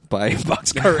Is" by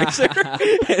Boxcar Racer.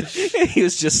 And he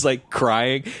was just like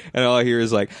crying, and all I hear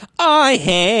is like, "I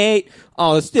hate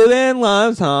all the stupid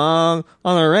love song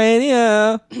on the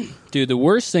radio." Dude, the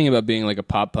worst thing about being like a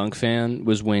pop punk fan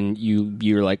was when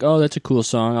you're like, oh, that's a cool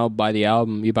song. I'll buy the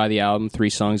album. You buy the album, 3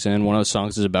 songs in. One of the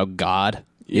songs is about God.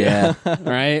 Yeah.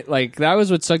 Right? Like, that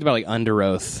was what sucked about like Under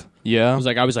Oath. Yeah. I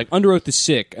was like, Under Oath is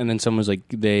sick. And then someone was like,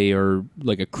 they are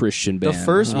like a Christian The band.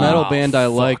 first metal Oh, band I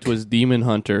fuck. liked was Demon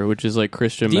Hunter, which is like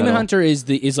Christian Demon metal. Hunter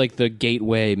is like the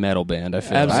gateway metal band, I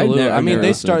feel like. Absolutely. I've I mean, never they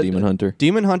listened to start Demon Hunter.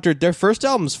 Demon Hunter. Their first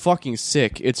album's fucking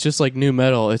sick. It's just like new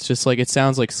metal. It's just like it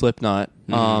sounds like Slipknot.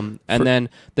 And then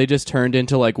they just turned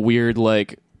into like weird,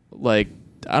 like I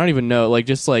don't even know, like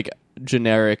just like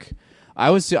generic. I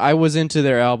was into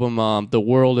their album, The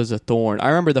World Is a Thorn. I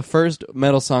remember the first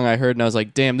metal song I heard, and I was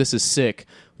like, "Damn, this is sick."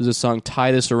 It was a song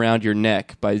 "Tie This Around Your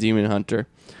Neck" by Demon Hunter,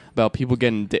 about people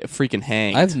getting freaking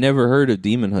hanged. I've never heard of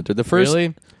Demon Hunter. The first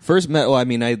Really? first metal. I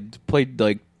mean, I played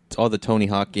like all the Tony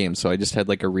Hawk games, so I just had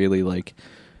like a really like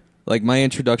my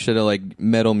introduction to like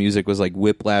metal music was like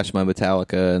Whiplash by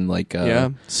Metallica and like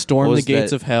what Storm the was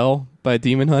Gates that- of Hell by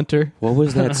Demon Hunter. What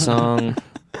was that song?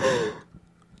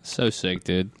 So sick,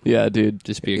 dude. Yeah, dude.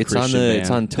 Just be a It's on Christian band. it's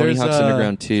on Tony There's, Hawk's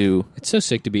Underground 2. It's so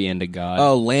sick to be into God.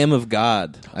 Oh, Lamb of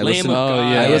God. I listened, of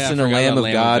God. yeah. I I listened to forgot Lamb about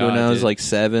of God when I was dude. like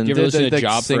 7. You ever listen to the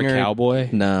Job for a singer- Cowboy?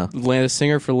 No. The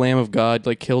singer for Lamb of God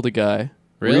like killed a guy.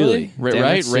 Really? Right, Damn,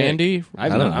 that's sick. Randy? I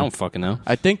don't know. I don't fucking know.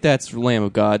 I think that's Lamb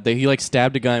of God. He like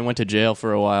stabbed a guy and went to jail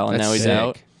for a while, and That's now he's sick.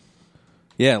 out.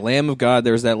 Yeah, Lamb of God.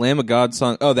 There was that Lamb of God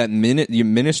song. Oh, that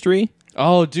Ministry?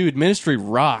 Oh, dude, Ministry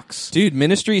rocks. Dude,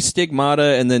 Ministry, Stigmata,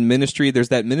 and then Ministry. There's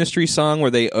that Ministry song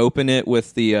where they open it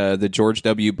with the George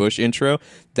W. Bush intro.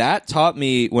 That taught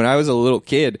me, when I was a little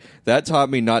kid, that taught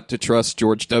me not to trust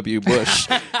George W. Bush.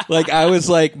 Like, I was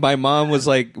like, my mom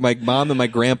and my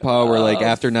grandpa were like,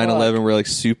 after 9/11, were like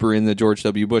super into George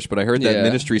W. Bush. But I heard that Yeah.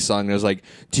 Ministry song, and I was like,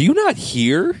 do you not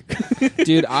hear?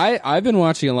 Dude, I've been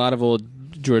watching a lot of old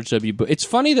George W. Bush. It's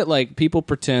funny that like people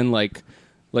pretend like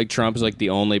Trump is like the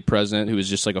only president who was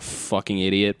just like a fucking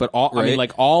idiot. But I mean,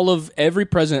 Right. like every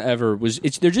president ever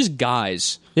they're just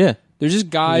guys. Yeah. They're just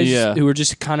guys Yeah. who are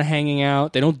just kind of hanging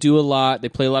out. They don't do a lot. They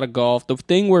play a lot of golf. The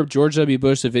thing where George W.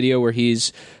 Bush, the video where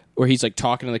he's like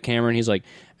talking to the camera and he's like,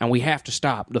 and we have to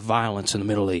stop the violence in the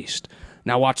Middle East.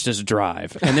 Now watch this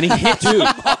drive, and then he hits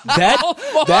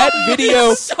that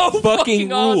video so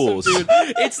fucking awesome, rules. dude.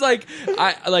 It's like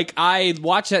I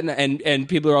watch that and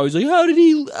people are always like, how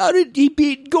did he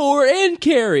beat Gore and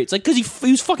Carey? It's like because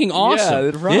he was fucking awesome. Yeah,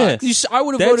 it rocks. I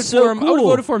would have That's voted so for him. I would have cool.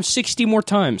 voted for him 60 more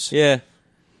times. Yeah.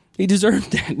 He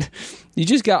deserved it. You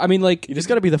just got. I mean, like You just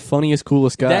got to be the funniest,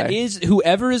 coolest guy. that is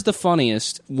whoever is the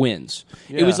funniest wins.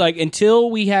 It Yeah. was like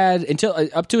until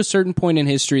up to a certain point in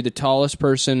history, the tallest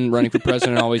person running for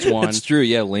president always won. That's true.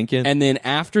 Yeah, Lincoln. And then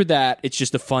after that, it's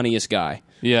just the funniest guy.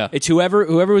 Yeah. It's whoever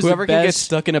was Whoever the can get best.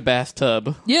 stuck in a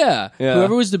bathtub. Yeah. Yeah.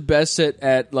 Whoever was the best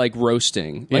at like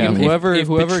roasting. Like Yeah, if whoever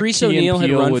Patrice Key and O'Neill had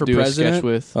Peele run would for do a sketch president,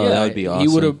 with. Oh, that would be awesome.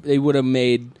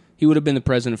 He would have been the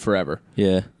president forever.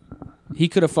 yeah. He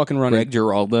could have fucking run Greg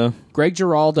Giraldo. Greg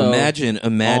Giraldo. Imagine Oh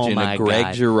my a Greg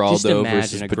God. Giraldo Just imagine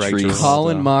versus a Greg Patrice. Giraldo.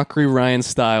 Colin Mockery, Ryan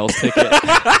Stiles ticket.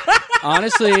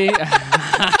 Honestly,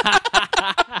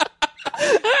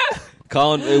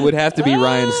 Colin, it would have to be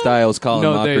Ryan Stiles, Colin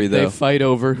no, Mockery, they though. fight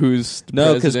over who's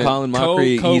No, because president. Colin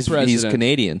Mockery, he's Co-president.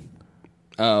 Canadian.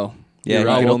 oh. Yeah, You're he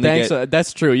right. could well, only thanks. get-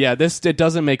 That's true. Yeah, it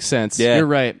doesn't make sense. Yeah. You're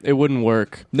right. It wouldn't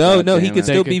work. No, God no, he damn could it.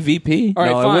 still They be VP. All right,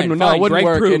 no, fine, it wouldn't. No, fine. it wouldn't Greg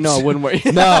work. Proops. No, it wouldn't work.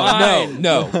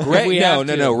 No. Greg, We have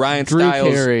to. no. Ryan Drew Stiles.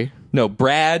 Carey. No,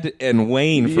 Brad and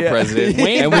Wayne for Yeah. president.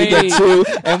 Wayne and we get Wade. two.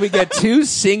 And we get two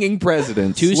singing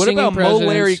presidents. Two What singing about Mo presidents.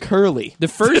 Larry Curly? The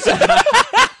first.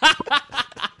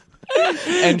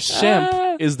 And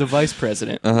Shemp is the vice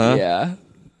president. Yeah.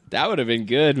 That would have been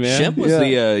good, man. Shemp was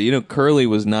Yeah. the Curly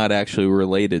was not actually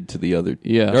related to the other.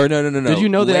 Yeah. Or no. Did you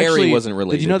know they Larry actually wasn't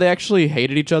related? Did you know they actually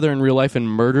hated each other in real life and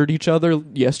murdered each other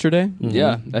yesterday?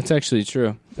 Yeah, that's actually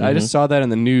true. I just saw that in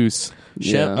the news.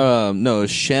 Shemp,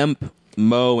 Shemp,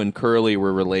 Mo, and Curly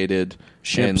were related.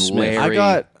 Shemp and Smith. Larry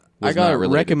I was got not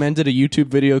related. recommended a YouTube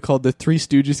video called "The Three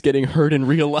Stooges Getting Hurt in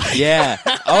Real Life." Yeah.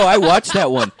 Oh, I watched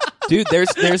that one, dude. There's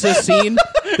a scene.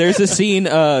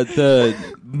 The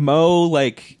Mo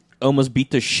like almost beat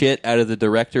the shit out of the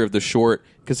director of the short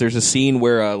because there's a scene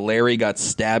where Larry got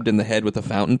stabbed in the head with a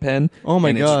fountain pen. Oh my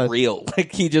and God. It's real.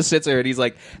 Like he just sits there and he's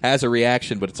like has a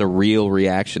reaction, but it's a real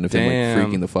reaction of him Damn. like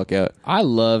freaking the fuck out. I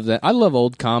love that. I love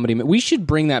old comedy. We should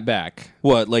bring that back.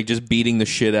 What, like just beating the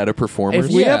shit out of performers?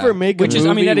 If we Yeah. ever make a Which movie, is-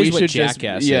 I mean, that we is what should just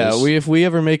Jackass yeah. is. If we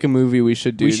ever make a movie, we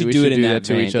should do. We should do it in that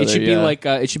to vein. each other. It should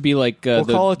be yeah. like We'll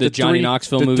call it the the Johnny three-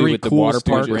 Knoxville the movie three with the cool water Stooges.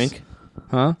 park. Brink?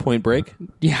 Huh? Point Break?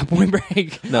 Yeah, Point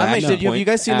Break. No, I mean, Action have you Point.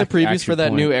 guys seen the previews Action for that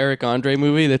Point. new Eric Andre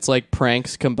movie? That's like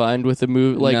pranks combined with the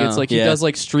movie. Like No. it's like he Yeah. does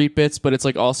like street bits, but it's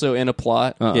like also in a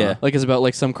plot. Yeah. like it's about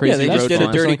like some crazy. they just road did a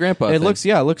trip. Dirty Like, Grandpa It thing. looks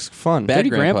it looks fun. Bad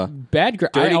Grandpa. Bad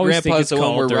Grandpa. Dirty I always think Grandpa's it's the one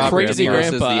called where Dirty Robert Crazy De Niro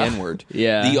says the Grandpa. N-word.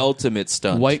 Yeah. The ultimate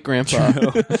stunt. White Grandpa.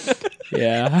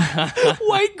 Yeah.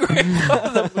 White Grandpa,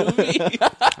 the movie.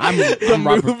 I'm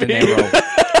Robert De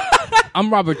Niro. I'm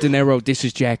Robert De Niro. This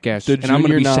is Jackass. The and I'm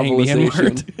going to be junior saying the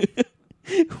N-word.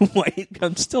 novelization. White.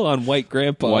 I'm still on White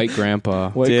Grandpa. White Grandpa.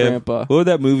 White Damn. Grandpa. What would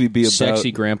that movie be about?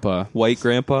 Sexy Grandpa. White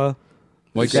Grandpa.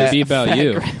 What could it be about Fat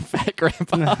you? Fat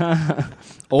Grandpa.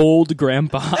 Old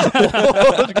Grandpa.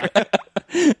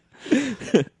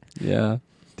 Yeah.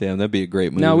 Damn, that'd be a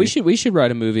great movie. No, we should write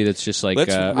a movie that's just like.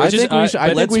 Let's- I I just- think we should. I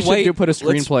but think we let's should wait- put a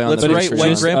screenplay on let's that. write it's White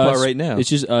just Grandpa us- right now. It's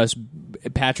just us.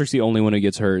 Patrick's the only one who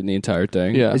gets hurt in the entire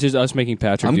thing. Yeah. It's just us making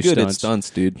Patrick I'm do good stunts. at stunts,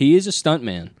 dude. He is a stunt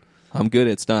man. I'm good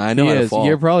at stunts. I know He how to is. fall.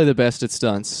 You're probably the best at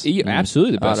stunts. You're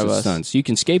absolutely the Out best of at us. stunts. You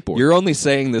can skateboard. You're only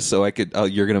saying this so I could.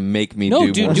 You're gonna make me no,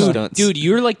 do more stunts. dude,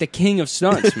 you're like the king of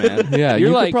stunts, man. Yeah, you're you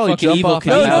could like probably fucking jump evil off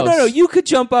the Knievel. house. No. You could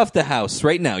jump off the house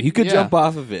right now. You could Yeah. jump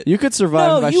off of it. You could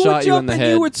survive if I you shot would you in jump the and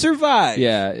head. you would survive.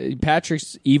 Yeah,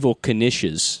 Patrick's evil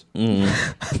Knishes.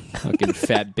 Fucking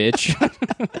fat bitch.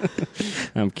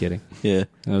 I'm kidding. Yeah.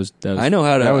 That was I know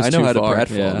how to. That was I know too how to far.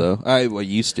 pratfall Yeah. though. I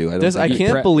used to. I don't. This, I think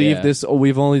can't believe yeah. this.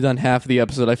 We've only done half the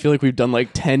episode. I feel like we've done like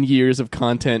 10 years of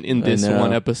content in this know.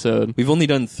 one episode. We've only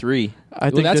done 3. I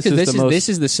Well, think that's this because is the most. this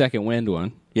is the second wind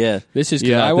one. Yeah. This is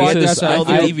Yeah, I this watched is- that's smell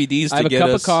the I- DVDs I have to a get cup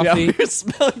us- of coffee. Yeah, we're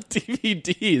smelling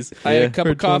DVDs. I had a cup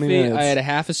For of coffee. 20 minutes. I had a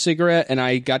half a cigarette, and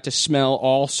I got to smell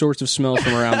all sorts of smells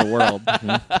from around the world.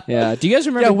 Yeah. Do you guys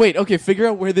remember? Yeah, wait. Okay, figure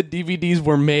out where the DVDs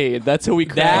were made. That's how we.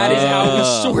 That is how we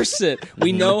Oh. source it.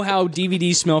 We know how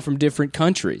DVDs smell from different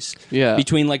countries. Yeah.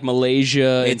 Between like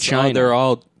Malaysia and It's China. they're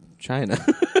all China.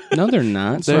 No, they're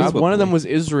not. There's, one Probably. of them was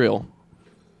Israel.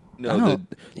 no,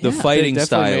 the They fighting definitely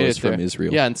style made is it from there.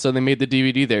 Israel. Yeah, and so they made the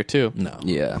DVD there too. No.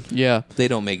 Yeah. Yeah. They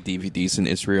don't make DVDs in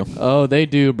Israel. Oh, they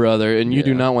do, brother, and you do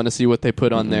Yeah. not want to see what they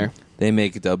put on there. They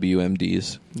make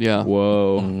WMDs. Yeah.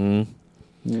 Whoa.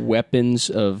 Weapons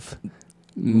of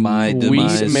My Weed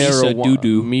demise. Misa marijuana.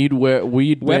 doo-doo.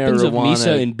 Weed weapons of marijuana.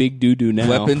 Misa and Big Doo Doo now.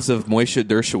 Weapons of Moshe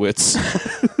Dershowitz.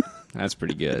 That's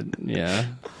pretty good. Yeah.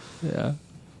 Yeah.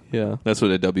 Yeah. That's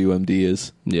what a WMD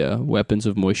is. Yeah. Weapons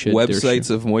of moist shit. Websites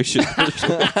of motion.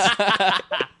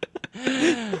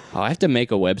 Oh, I have to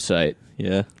make a website.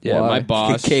 Yeah. Yeah, Why? my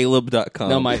boss. Caleb.com.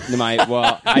 No, my.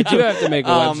 Well, I do have to make a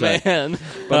website. man.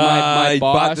 But my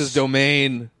bought boss, this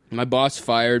domain. my boss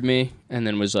fired me and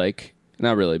then was like,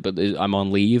 not really, but I'm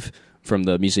on leave from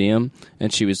the museum,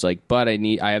 and she was like, but I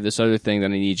have this other thing that I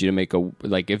need you to make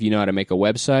if you know how to make a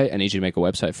website, I need you to make a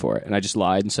website for it. And I just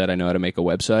lied and said I know how to make a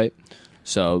website.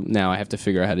 So now I have to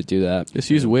figure out how to do that. Just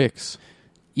use Wix.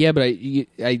 Yeah, but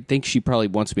I think she probably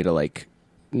wants me to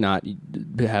not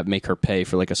make her pay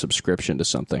for a subscription to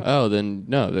something. Oh, then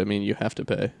no. I mean, you have to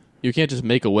pay. You can't just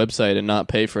make a website and not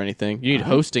pay for anything. You need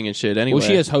hosting and shit anyway.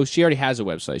 Well, she already has a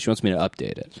website. She wants me to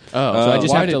update it. Oh, So I just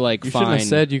why have to, you shouldn't have find-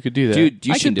 said you could do that. Dude,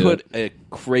 you I should can do put a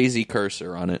crazy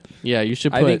cursor on it. Yeah, you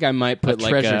should. Put I think I might put a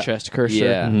treasure a chest cursor.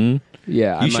 Yeah,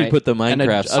 yeah. I You should might- put the And a-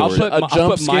 Minecraft I'll sword. put- I'll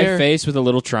jump put my scare. face with a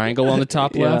little triangle on the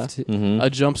top Yeah. left. A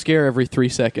jump scare every 3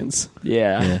 seconds.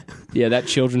 Yeah. Yeah, that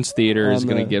children's theater is On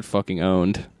going to the- get fucking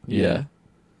owned. Yeah.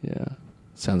 Yeah.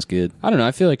 Sounds good. I don't know.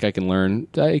 I feel like I can learn.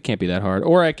 It can't be that hard.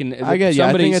 Or I can. I get- yeah, I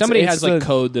somebody think it's- somebody it's has the-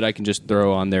 code that I can just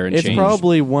throw on there and It's change.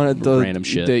 probably one of the random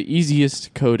shit. The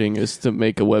easiest coding is to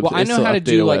make a website. Well, I is know how to update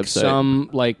do a website.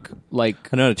 some like.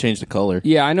 I know how to change the color.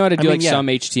 Yeah, I know how to do mean, yeah. some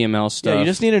HTML stuff. Yeah, you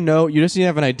just need to know. You just need to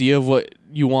have an idea of what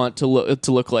you want to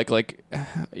look like. Like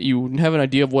you have an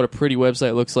idea of what a pretty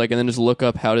website looks like, and then just look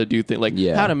up how to do things like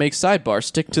Yeah. how to make sidebars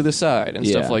stick to the side and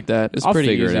stuff Yeah. like that. It's I'll pretty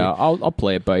figure easy. it out. I'll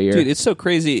play it by ear. Dude, it's so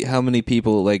crazy how many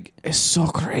people It's so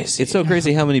crazy. It's so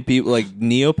crazy how many people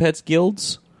Neopets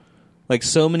guilds.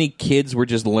 So many kids were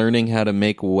just learning how to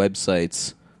make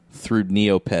websites through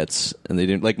Neopets, and they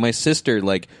didn't. My sister,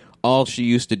 all she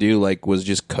used to do was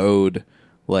just code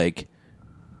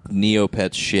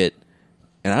Neopets shit,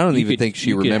 and I don't even think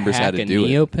she remembers how to do it.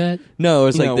 Neopet? No,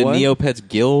 it's You the know what? Neopets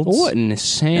guilds. What in the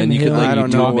Sam And you could, Hill like, are I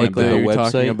don't you know talking what about? you're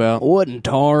website? talking about. What in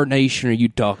tarnation are you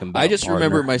talking about? I just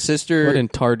remember partner? my sister. What in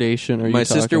tardation are you my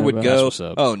sister talking would about? go, That's what's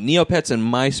up. oh, Neopets and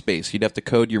MySpace. You'd have to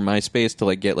code your MySpace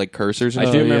to get cursors. And I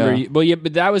stuff. do remember. yeah. Well, yeah,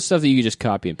 but that was stuff that you could just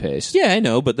copy and paste. Yeah, I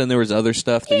know, but then there was other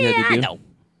stuff that you had to do.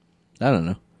 I don't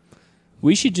know.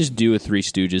 We should just do a Three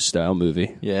Stooges style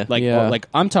movie. Yeah. Yeah.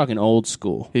 I'm talking old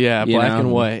school. Yeah, You black know?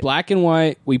 and white. Black and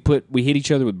white. We hit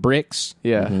each other with bricks.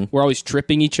 Yeah. We're always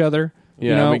tripping each other. Yeah,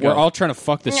 you know, we go- we're all trying to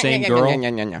fuck the same girl.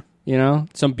 You know,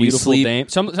 some beautiful sleep- dame.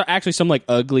 Some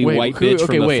ugly Wait, white who, bitch okay,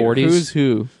 from the wait, 40s. Who's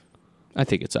who? I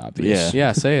think it's obvious. Yeah.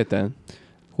 Yeah, say it then.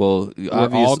 Well, We're all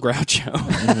obviously,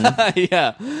 Groucho.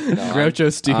 yeah,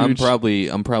 Groucho Stooge. I'm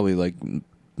probably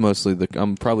mostly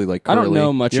I'm probably Curly. I don't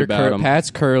know much You're about him.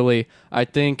 Pat's Curly. I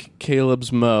think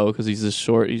Caleb's Mo because he's this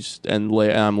short. I'm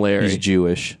Larry. He's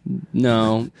Jewish.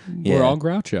 No, Yeah. we're all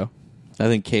Groucho. I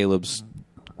think Caleb's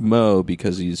Mo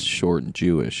because he's short and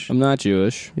Jewish. I'm not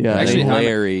Jewish. Yeah, actually, and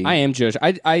Larry. I am Jewish.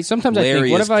 I sometimes I Larry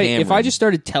think, what is if I Cameron. just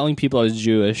started telling people I was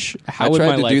Jewish? How I would tried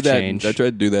my to life do that. change? I tried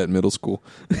to do that in middle school.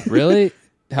 Really?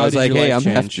 How I was did like, your "Hey, life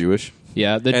I'm half change? Jewish,"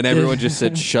 Yeah, and everyone just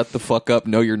said, "Shut the fuck up."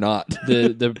 No, you're not.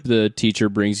 the teacher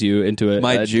brings you into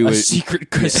a Jewish- secret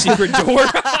door.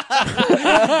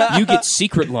 You get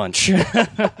secret lunch. We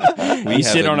You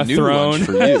sit have on a new throne. lunch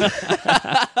for you.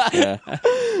 Yeah.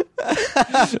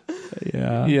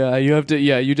 Yeah. Yeah, you have to.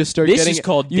 Yeah, you just start This getting. is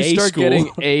called you day start school.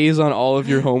 getting A's on all of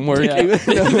your homework.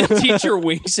 The teacher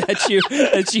winks at you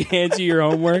and she hands you your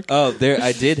homework. Oh,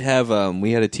 I did have.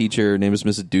 We had a teacher. Her name was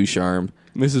Mrs. Ducharme.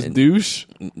 Mrs. Douche.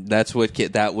 That's what.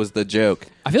 That was the joke.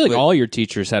 I feel like But- all your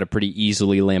teachers had a pretty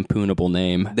easily lampoonable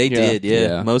name. They Yeah. did. Yeah.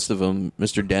 Yeah. Most of them.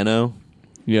 Mr. Deno.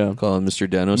 Yeah, Call him Mr.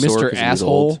 Deno. Mr.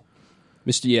 Asshole,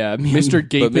 Mr. Mr.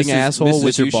 Gaping Mrs. Asshole, Mrs.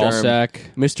 Mr. Ducharme- Ballsack.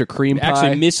 Mr. Cream Pie.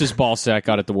 Actually, Mrs. Ballsack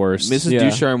got it the worst. Mrs. Yeah.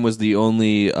 Ducharme was the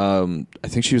only. I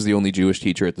think she was the only Jewish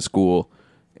teacher at the school,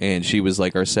 and she was my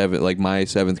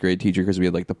 7th grade teacher because we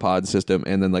had the pod system.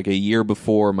 And then a year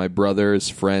before, my brother's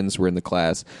friends were in the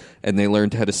class, and they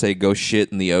learned how to say "go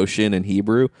shit in the ocean" in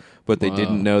Hebrew, but they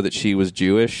didn't know that she was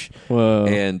Jewish. Whoa.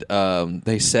 And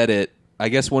they said it. I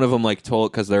guess one of them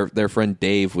told because their friend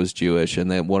Dave was Jewish,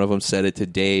 and then one of them said it to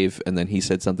Dave, and then he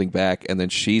said something back, and then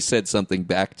she said something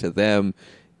back to them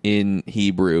in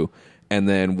Hebrew, and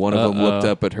then one of them looked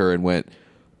up at her and went,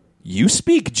 "You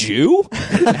speak Jew?"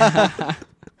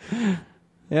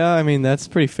 Yeah, I mean that's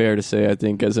pretty fair to say. I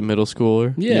think as a middle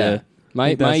schooler. Yeah.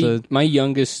 I think that's My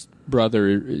youngest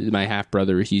brother, my half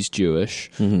brother, he's Jewish,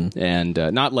 and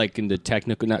not in the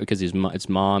technical, not because his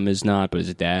mom is not, but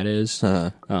his dad is.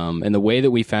 And the way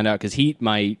that we found out, because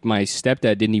my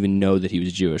stepdad didn't even know that he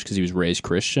was Jewish because he was raised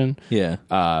Christian. Yeah.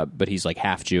 But he's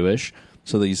half Jewish.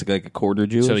 So that he's like a quarter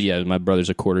Jewish? So yeah, my brother's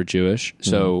a quarter Jewish.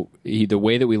 So the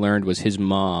way that we learned was his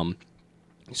mom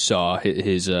saw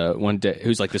his one day,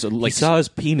 who's like this, He like saw his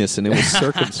penis and it was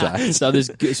circumcised. saw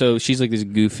this. So she's like this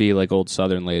goofy, like old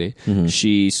Southern lady.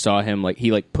 She saw him like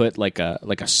he like put like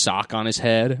a sock on his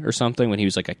head or something when he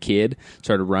was like a kid.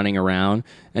 Started running around,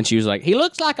 and she was like, "He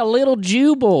looks like a little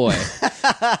Jew boy."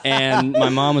 And my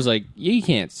mom was like, "You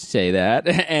can't say that."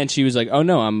 And she was like, "Oh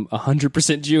no, I'm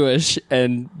 100% Jewish."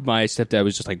 And my stepdad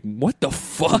was just like, "What the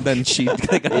fuck?" And then she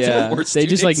like, Yeah, they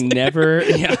just like never.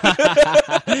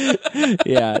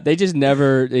 Yeah, they just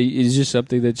never. It's just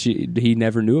something that he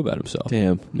never knew about himself.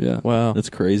 Damn. Yeah, Wow. That's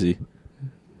crazy.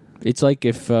 it's like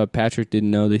if Patrick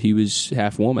didn't know that he was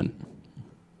half woman.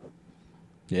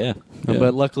 Yeah.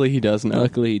 But luckily he does know.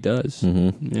 Luckily, he does.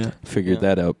 Mm-hmm. Yeah, Figured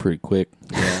that out pretty quick.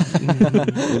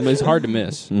 it's hard to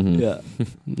miss. Mm-hmm. Yeah.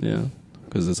 Yeah,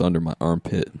 Because it's under my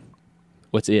armpit.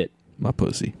 what's it? My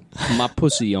pussy. My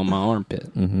pussy on my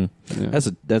armpit. Mm-hmm. Yeah.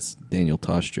 That's Daniel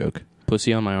Tosh joke.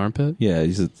 Pussy on my armpit. Yeah,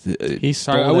 he's a He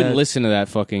stole Sorry, I wouldn't that- listen to that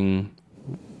fucking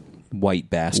white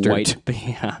bastard. white.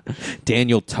 Yeah,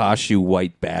 Daniel Tosh, you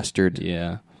white bastard.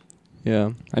 yeah.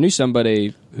 Yeah. I knew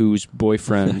somebody whose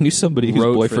boyfriend. I knew somebody whose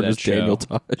wrote for boyfriend that was Daniel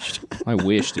show. Tosh. I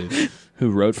wish, dude.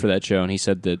 Who wrote for that show, and he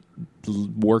said that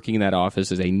working in that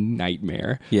office is a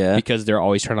nightmare. Yeah. because they're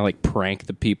always trying to like prank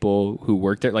the people who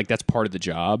work there. Like that's part of the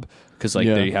job. Because like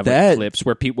Yeah. they have That- like, clips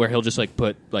where he'll just like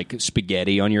put like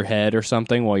spaghetti on your head or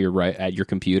something while you're right at your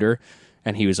computer.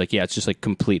 And he was like, "Yeah, it's just like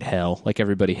complete hell. Like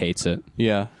everybody hates it.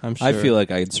 Yeah. I'm sure. I feel like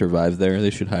I'd survive there.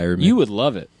 They should hire me. You would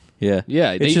love it. Yeah.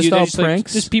 Yeah, It's just they all like,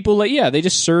 pranks? just people like they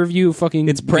just serve you fucking.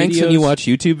 It's pranks videos. and you watch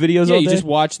YouTube videos Yeah, all you day? just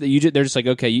watch that. They're just like,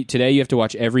 okay, today you have to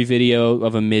watch every video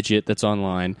of a midget that's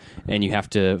online, and you have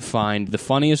to find the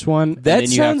funniest one. and That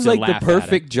then you have sounds to like laugh the at it.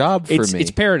 perfect job for me. It's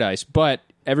paradise, but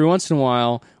every once in a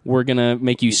while, we're gonna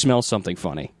make you smell something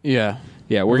funny. Yeah.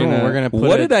 Yeah, we're gonna. put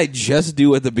What it, did I just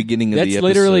do at the beginning of That's the episode?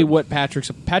 literally what Patrick's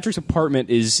apartment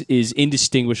is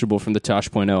indistinguishable from the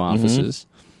Tosh.0 offices.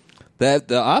 That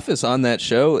the office on that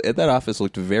show. That office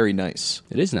looked very nice.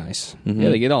 It is nice. Yeah,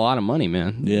 they get a lot of money,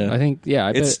 man. Yeah. I think. Yeah,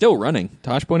 I bet It's still running.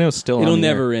 Tosh.0 is still. it'll on the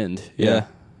air. never end. Yeah.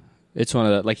 It's one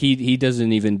of the like he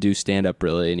doesn't even do stand up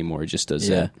really anymore. He just does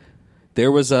Yeah. that.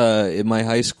 There was in my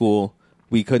high school.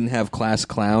 We couldn't have class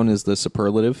clown as the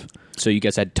superlative. So you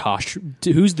guys had Tosh.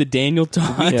 Who's the Daniel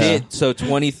Tosh? We did. So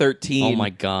 2013. Oh my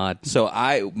god! So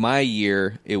my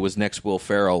year it was Next Will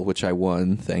Ferrell, which I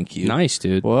won. Thank you. Nice,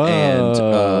 dude. Whoa.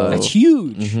 And, That's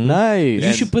huge. nice.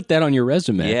 You should put that on your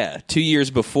resume. Yeah. 2 years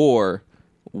before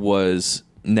was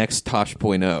Next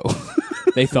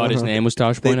Tosh.0. They thought his name was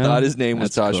Tosh. They thought his name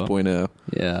was That's cool. Tosh.0.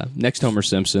 Yeah. Next Homer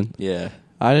Simpson. Yeah.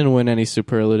 I didn't win any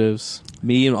superlatives.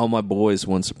 Me and all my boys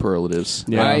won superlatives.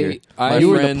 Yeah. I you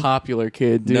were friend- the popular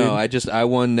kid, dude. No, I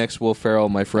won Next Will Ferrell.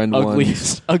 My friend won.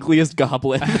 ugliest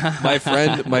goblin. My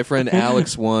friend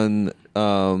Alex won.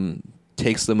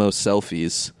 Takes the most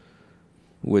selfies,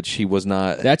 which he was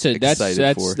not.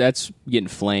 excited for. that's getting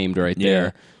flamed right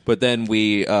there. But then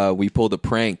we pulled a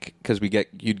prank because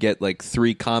you'd get like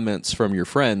 3 comments from your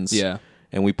friends. Yeah.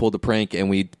 And we pulled a prank and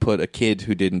we put a kid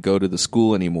who didn't go to the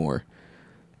school anymore.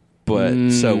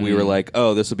 But so we were like,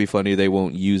 oh, this will be funny. They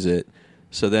won't use it.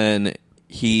 So then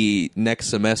next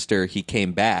semester he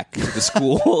came back to the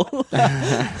school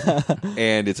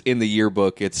and it's in the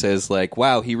yearbook. It says like,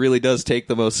 wow, he really does take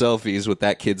the most selfies with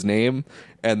that kid's name.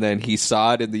 And then he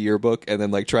saw it in the yearbook and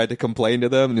then like tried to complain to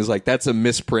them and he's like, that's a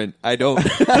misprint. I don't.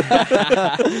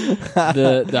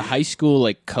 The high school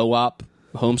like co-op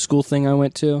homeschool thing I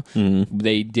went to,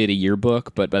 they did a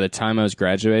yearbook, but by the time I was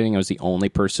graduating, I was the only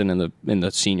person in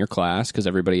the senior class because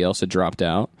everybody else had dropped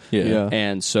out. Yeah.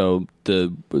 And so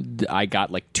I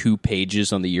got like 2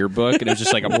 pages on the yearbook, and it was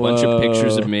just like a bunch of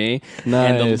pictures of me. And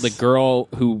Nice. the girl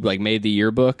who like made the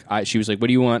yearbook, she was like, "What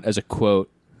do you want as a quote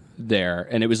there?"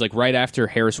 And it was like right after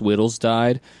Harris Whittles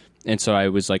died, and so I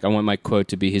was like, "I want my quote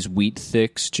to be his wheat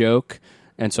thicks joke."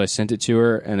 And so I sent it to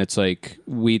her, and it's like,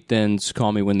 "Wheat thins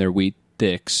call me when they're wheat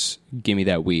thicks. Give me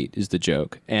that wheat," is the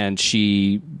joke. And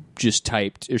she just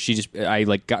typed, or I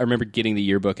remember getting the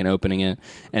yearbook and opening it,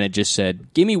 and it just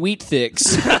said, "Give me wheat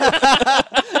thicks."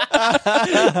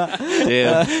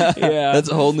 Damn. Yeah, That's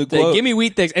a whole new Like, quote. give me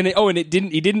wheat thicks, and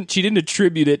she didn't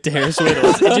attribute it to Harris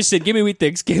Whittles. It just said, "Give me wheat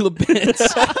thicks, Caleb Bennett."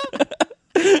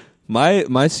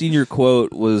 My senior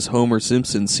quote was Homer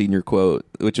Simpson's senior quote,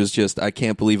 which was just, I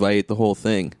can't believe I ate the whole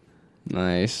thing.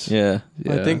 Nice. Yeah.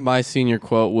 I think my senior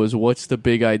quote was, "What's the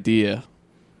big idea?"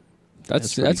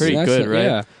 That's Pretty good, right?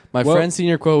 Yeah. My Well- friend's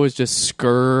senior quote was just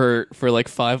 "skirt" for like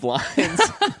 5 lines.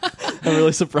 I'm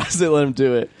really surprised they let him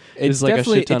do it. It's like a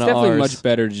definitely, shit ton it's of definitely R's. much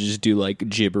better to just do like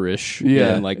gibberish.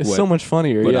 Yeah, than, like it's what, so much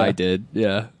funnier. what yeah. I did.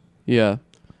 Yeah, Yeah,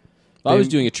 I was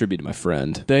doing a tribute to my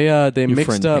friend. they Your mixed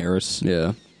friend up. Harris.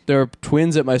 Yeah, There are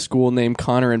twins at my school named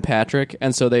Connor and Patrick,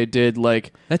 and so they did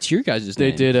like that's your guys' they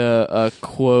name. did a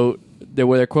quote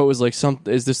where their quote was like, "Some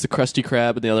is this the Krusty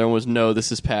Krab?" and the other one was, "No,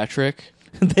 this is Patrick."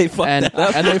 They fucked And that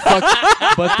up. and they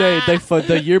fucked, but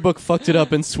the yearbook fucked it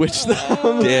up and switched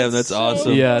them. Damn, that's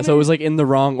awesome. Yeah, so it was like in the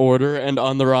wrong order and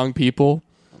on the wrong people.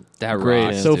 that Great,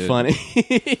 rocks, so dude. funny.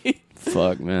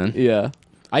 Fuck, man. Yeah.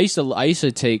 I used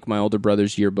to take my older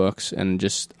brother's yearbooks and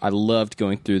just I loved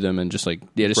going through them and just like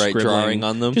just Right, scribbling drawing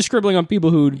on them? just scribbling on people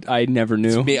who I never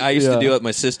knew. Me, I used Yeah. to do it with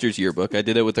my sister's yearbook. I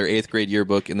did it with her 8th grade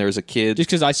yearbook, and there was a kid. Just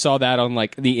because I saw that on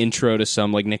like the intro to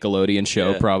some like Nickelodeon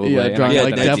show, Yeah. probably. Yeah, and drawing I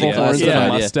like got that devil idea. horns with a yeah.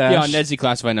 mustache. Yeah, on Ned's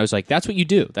Declassified, and I was like, "That's what you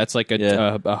do. That's like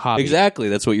Yeah. a hobby." Exactly,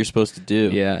 that's what you're supposed to do.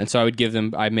 Yeah, and so I would give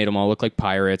them. I made them all look like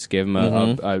pirates. Give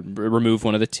them remove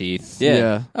one of the teeth. Yeah.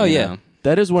 Yeah. Oh, yeah. Yeah.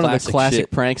 That is one of Classic the classic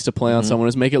shit. pranks to play on someone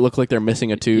is make it look like they're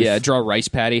missing a tooth. Yeah, draw rice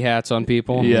patty hats on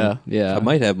people. Yeah. yeah. I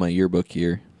might have my yearbook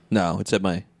here. No, it's at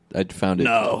my. I found it.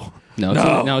 No.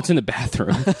 No, it's in the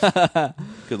bathroom.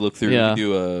 Could look through. Yeah.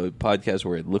 Do a podcast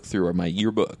where I look through my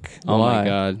yearbook. Oh Why? my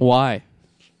god! Why?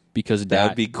 Because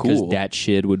That'd be cool. Because that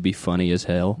shit would be funny as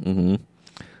hell.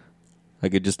 I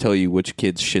could just tell you which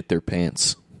kids shit their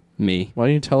pants. Me. Why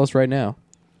don't you tell us right now?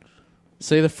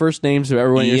 Say the first names of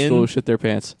everyone in your Ian? school who shit their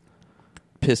pants.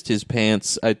 Pissed his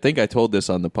pants. I think I told this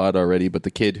on the pod already, but the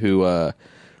kid who,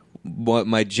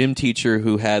 my gym teacher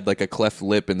who had like a cleft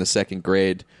lip in the 2nd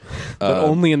grade, But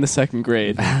only in the 2nd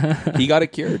grade. he got it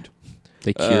cured.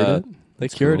 They cured it. They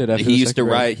cured it after He the used to 2nd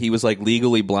grade. ride. He was like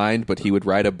legally blind, but he would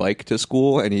ride a bike to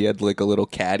school, and he had like a little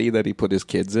caddy that he put his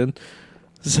kids in.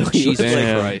 So he was Jesus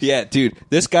like, Christ. yeah, dude,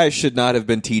 this guy should not have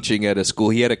been teaching at a school.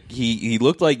 He had he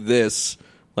looked like this,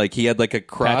 like he had like a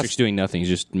cross. Patrick's doing nothing. He's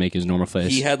just make his normal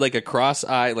face. He had like a cross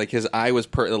eye, like his eye was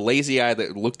a lazy eye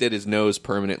that looked at his nose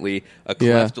permanently, a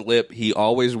cleft lip. He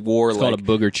always wore called like a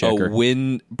booger checker.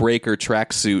 windbreaker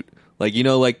tracksuit. Like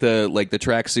like the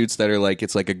tracksuits that are like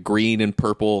it's like a green and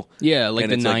purple. Yeah, like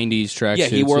and the it's 90s tracksuits. Yeah,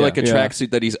 he wore like a Yeah. tracksuit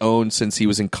that he's owned since he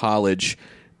was in college,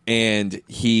 and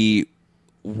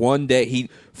one day he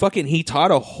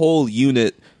taught a whole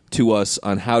unit to us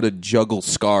on how to juggle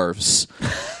scarves.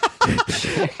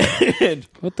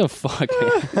 What the fuck?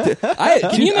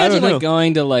 Can you imagine like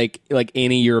going to like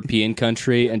any European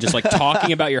country and just like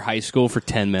talking about your high school for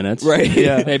 10 minutes? Right.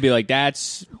 Yeah. They'd be like,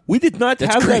 "That's We did not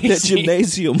That's have that at crazy.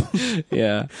 gymnasium.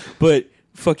 yeah." But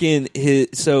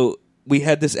so we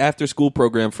had this after school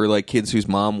program for like kids whose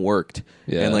mom worked.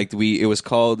 Yeah. And like it was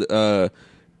called like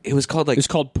It's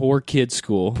called Poor Kid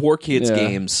School. Poor Kids Yeah.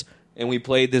 Games. And we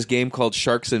played this game called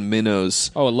Sharks and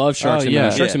Minnows. Oh, I love Sharks Oh, and yeah.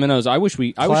 Minnows. Sharks Yeah. and Minnows. I wish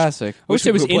Classic. I wish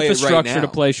there was we could play it right infrastructure now. to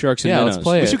play Sharks and Yeah, Minnows. let's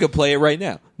play Wish it. we could play it right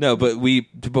now. No, but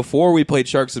before we played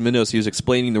Sharks and Minnows, he was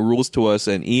explaining the rules to us,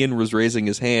 and Ian was raising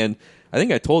his hand. I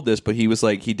think I told this, but he was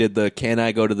like, he did the "Can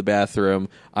I go to the bathroom?"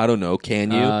 I don't know.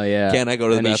 Can you? Oh, yeah. Can I go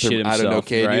to the And he bathroom? shit I don't know. himself,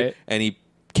 Can you? right? And he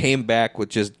came back with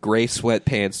just gray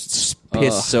sweatpants,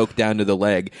 piss soaked down to the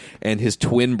leg, and his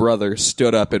twin brother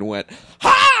stood up and went,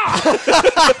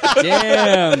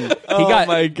 Damn. He got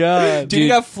my god. "Dude, he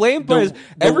got flamed by his." the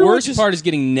Everyone worst just, part is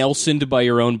getting Nelsoned by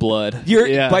your own blood. you're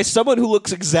Yeah. by someone who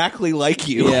looks exactly like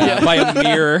you. Yeah, by a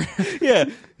mirror. Yeah.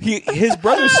 His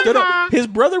brother stood up. His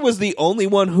brother was the only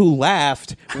one who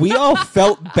laughed. We all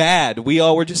felt bad. We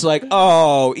all were just like,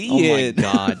 "Oh, Oh Ian." my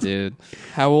god, dude.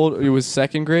 How old? It was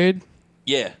 2nd grade,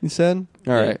 Yeah. you said?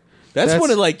 All right. That's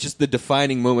one of like just the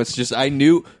defining moments. Just I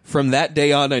knew from that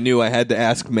day on, I knew I had to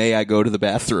ask, "May I go to the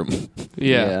bathroom?"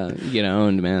 Yeah. You get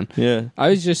owned, man. Yeah. I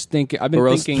was just thinking. I've been Or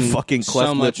else thinking fucking so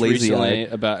cleft much lip, lazy recently eye.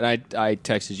 about. I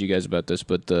texted you guys about this,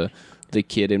 but the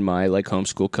kid in my like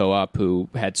homeschool co-op who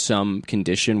had some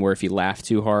condition where if he laughed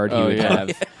too hard, he would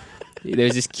have.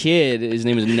 There's this kid. His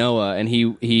name is Noah, and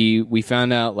we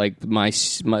found out like my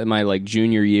like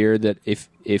junior year that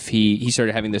if he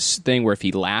started having this thing where if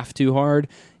he laughed too hard,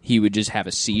 he would just have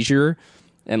a seizure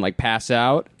and like pass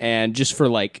out, and just for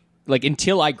like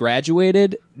until I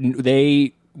graduated,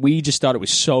 we just thought it was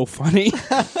so funny.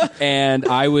 And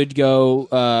I would go,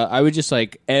 I would just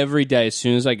like every day as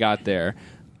soon as I got there,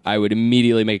 I would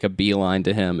immediately make a beeline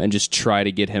to him and just try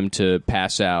to get him to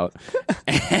pass out.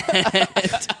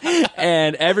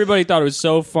 And everybody thought it was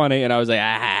so funny, and I was like,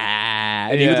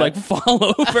 and he would like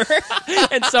fall over.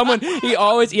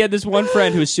 And he had this one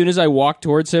friend who, as soon as I walked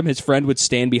towards him, his friend would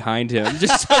stand behind him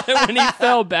just so that when he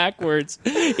fell backwards,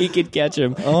 he could catch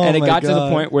him. And it my got to the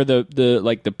God. point where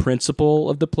the principal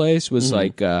of the place was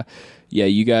like, yeah,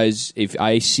 you guys, if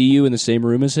I see you in the same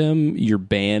room as him, you're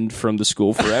banned from the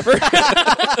school forever.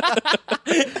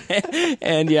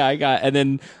 And yeah, and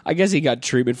then I guess he got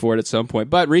treatment for it at some point.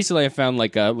 But recently I found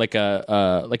like an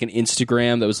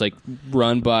Instagram that was like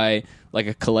run by like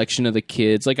a collection of the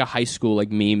kids, like a high school like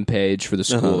meme page for the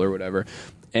school or whatever.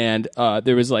 And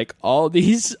there was like all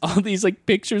these like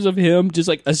pictures of him just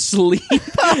like asleep,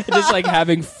 just like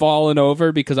having fallen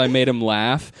over because I made him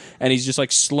laugh, and he's just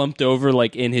like slumped over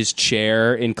like in his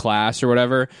chair in class or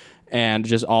whatever, and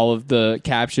just all of the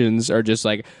captions are just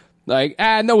like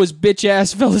Noah's bitch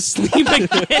ass fell asleep again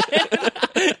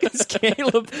because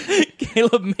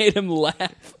Caleb made him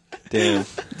laugh. Damn,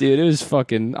 dude, it was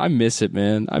fucking. I miss it,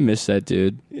 man. I miss that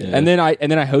dude. Yeah. And then I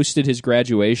hosted his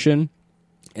graduation.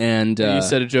 And you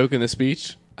said a joke in the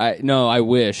speech? I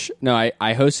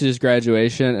hosted his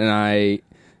graduation, and I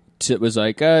was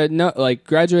like, no, like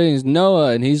graduating is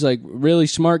Noah, and he's like really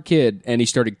smart kid, and he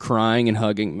started crying and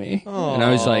hugging me, and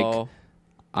I was like,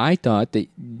 I thought that.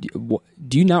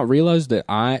 Do you not realize that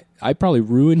I probably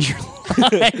ruined your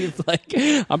life? Like,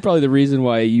 I'm probably the reason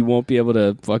why you won't be able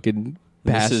to fucking.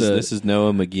 This is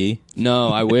Noah McGee. No,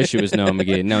 I wish it was Noah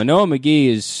McGee. No, Noah McGee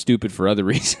is stupid for other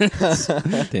reasons.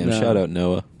 Damn, shout out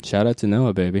Noah. Shout out to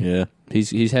Noah, baby. Yeah.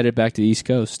 He's headed back to the East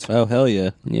Coast. Oh, hell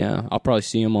yeah. Yeah, I'll probably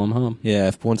see him on home. Yeah,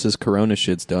 if once his Corona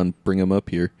shit's done, bring him up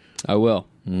here. I will.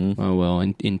 I will,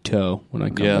 in tow when I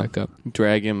come back up.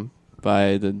 Drag him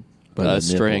by the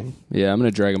string. nipple. Yeah, I'm going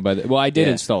to drag him by the... Well, I did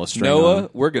install a string on Noah, him.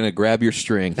 we're going to grab your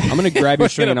string. I'm going to grab your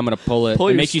string and I'm going to pull it and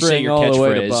your make you say string your all the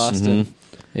way to catchphrase. Boston.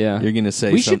 Yeah. You're going to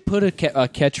say We something. should put a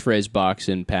catchphrase box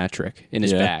in Patrick, in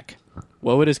his Yeah. back.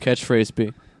 What would his catchphrase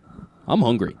be? I'm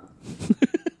hungry.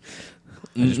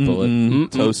 I just pull it.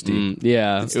 Toasty.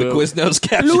 Yeah. It's the Quiznos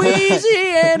caption.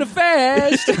 Louisiana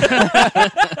Fast.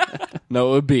 No,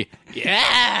 it would be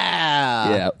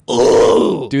Yeah.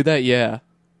 do that. Yeah,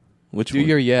 Which do one?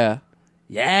 your yeah.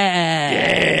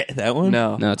 Yeah. That one?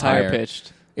 No, it's higher higher.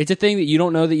 pitched. It's a thing that you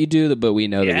don't know that you do, but we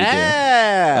know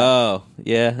that Oh,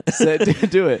 yeah.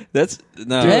 Do it. That's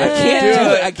no. we do. I can't do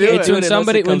it. I can't It's do when it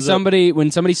somebody unless it comes up.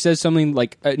 when somebody says something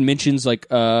like mentions like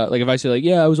if I say like,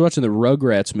 yeah, I was watching the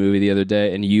Rugrats movie the other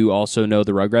day, and you also know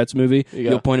the Rugrats movie,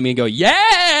 you'll point at me and go,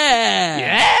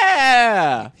 yeah.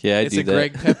 Yeah, I It's do a that.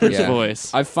 Greg Peppers Yeah.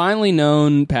 voice. I've finally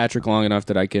known Patrick long enough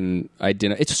that I can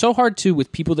identify. It's so hard to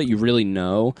with people that you really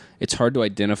know. It's hard to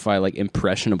identify like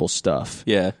impressionable stuff.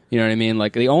 Yeah. You know what I mean?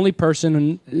 Like the only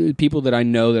people that I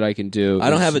know that I can do. I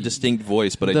don't is have a distinct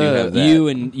voice, but I do The- have that. you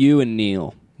and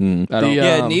Neil. I don't.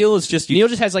 Yeah, Neil is just... Neil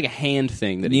just has like a hand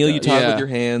thing that Neil, he you does. talk Yeah. with your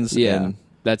hands. Yeah, and-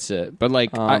 that's it. But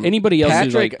like anybody else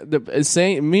who's Patrick,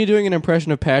 like, me doing an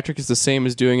impression of Patrick is the same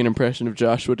as doing an impression of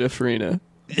Joshua DeFarina.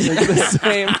 Like the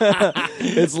same.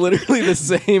 It's literally the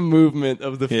same movement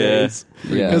of the Yeah. face.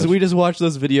 Yeah. Because we just watched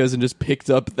those videos and just picked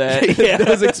up that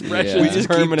those expressions. Yeah. We just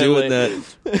keep permanently. doing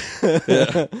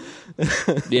that.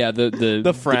 yeah, the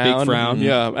The frown, big frown.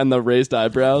 yeah, and the raised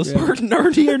eyebrows. Martin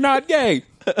Artie are not gay.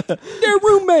 They're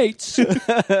roommates.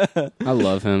 I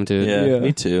love him, dude. Yeah, Yeah.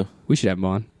 me too. We should have him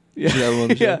on.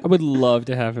 Yeah, I would love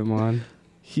to have him on.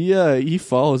 he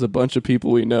follows a bunch of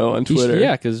people we know on Twitter.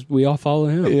 Yeah, because we all follow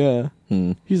him. yeah,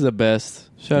 Hmm. he's the best.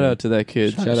 Shout out to that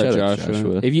kid. Shout out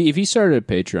Joshua. If he started a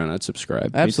Patreon, I'd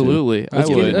subscribe. Absolutely, I Let's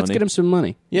would. get him some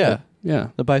money. Yeah, Yeah.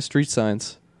 to buy street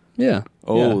signs. Yeah.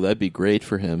 Oh, Yeah. that'd be great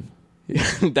for him.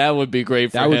 That would be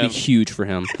great for That him. would be huge for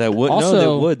him. That would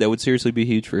Also- that would seriously be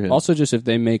huge for him. Also, just if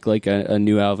they make like a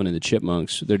new Alvin and the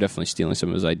Chipmunks, they're definitely stealing some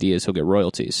of his ideas. He'll get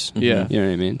royalties. Yeah. You know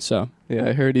what I mean? So, Yeah,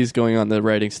 I heard he's going on the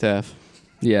writing staff.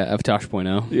 yeah, of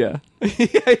Tosh.0. Yeah,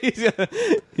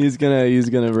 he's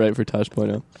gonna write for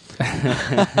Tosh.0.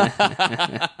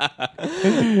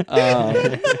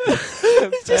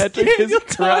 Patrick is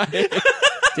crying.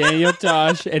 Daniel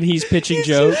Tosh, and he's pitching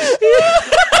jokes.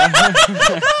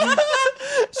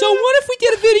 So what if we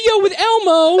did a video with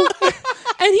Elmo,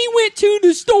 and he went to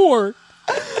the store?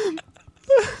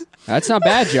 That's not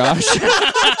bad, Josh.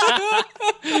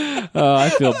 Oh, I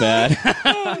feel bad.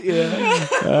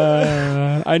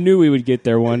 I knew we would get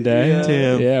there one day. Yeah.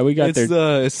 Damn. Yeah, we got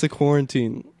there. It's the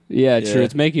quarantine. Yeah, true. Yeah.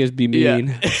 It's making us be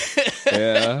mean.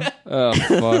 Yeah. Oh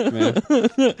fuck, man.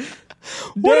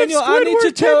 Daniel, I need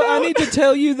to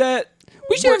tell you that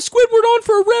We should have Squidward on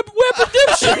for a web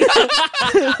redemption.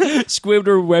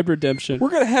 Squidward web redemption. we're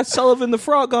gonna have Sullivan the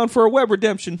Frog on for a web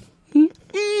redemption. God,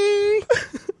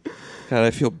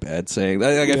 I feel bad saying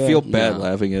that. Like, I feel bad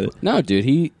laughing at it. No, dude,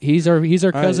 he's our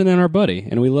cousin and our buddy,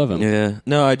 and we love him. Yeah.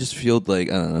 No, I just feel like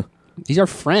I don't know. He's our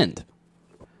friend.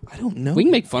 I don't know. We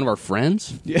can make fun of our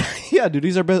friends. Yeah, yeah, dude.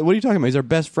 He's our best. What are you talking about? He's our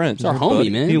best friend. He's our homie,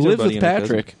 man. He He's our lives buddy with and our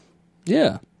cousin. Patrick.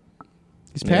 Yeah.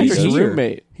 He's Patrick's He's here.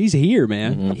 roommate. He's here,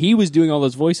 man. He was doing all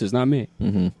those voices, not me.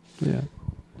 Yeah,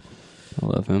 I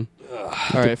love him.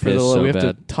 All right, for piss so we have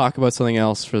bad. to talk about something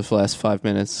else for the last 5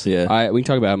 minutes. Yeah. We can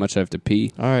talk about how much I have to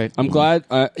pee. All right. I'm glad.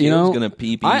 You Caleb's know, gonna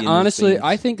pee I in his honestly, pants.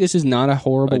 I think this is not a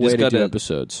horrible I just way to got do a-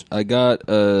 episodes. I got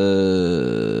a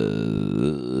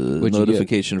What'd you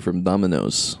notification from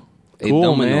Domino's.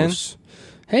 Cool, man. Domino's.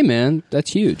 Hey, man,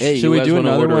 that's huge. Hey, Should you we guys do wanna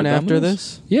another order one a after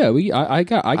Domino's? this? Yeah, I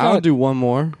got. I'll do one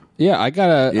more. Yeah, I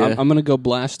got. Yeah. I'm gonna go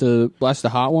blast a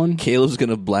hot one. Caleb's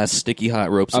gonna blast sticky hot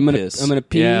ropes I'm of gonna. piss. I'm gonna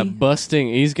pee. Yeah, busting.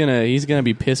 He's gonna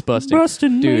be piss busting.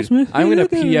 Busting Dude, knows me. I'm gonna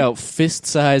pee out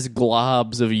fist-sized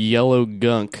globs of yellow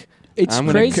gunk. It's I'm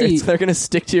gonna- crazy. They're gonna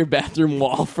stick to your bathroom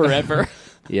wall forever.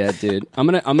 Yeah, dude. I'm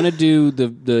gonna do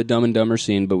the Dumb and Dumber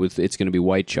scene, but it's gonna be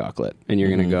white chocolate, and you're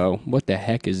gonna go, "What the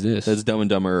heck is this?" That's Dumb and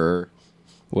Dumber.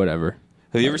 Whatever.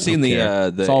 Have you ever seen care.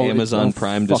 the It's all- Amazon it's all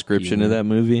Prime fuck description you, of that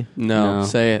movie? No, No.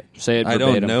 say it. Say it. I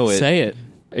Verbatim. don't know it. Say it.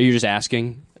 Are you just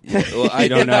asking? Well, I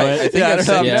don't know it? I think Yeah, I I don't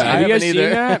said know. Yeah. I Have you guys haven't seen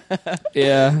either. that?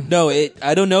 Yeah. no.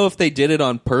 I don't know if they did it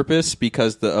on purpose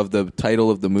because of the title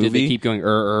of the movie. Did they keep going?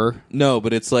 No,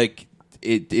 but it's like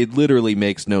it literally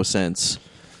makes no sense.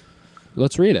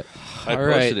 Let's read it. I All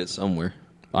posted right. it somewhere.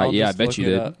 I'll Yeah, I just bet look you it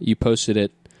did. up. You posted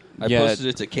it. I Yeah. posted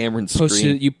it to Cameron's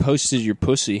screen. You posted your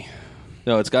pussy.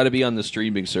 No, it's got to be on the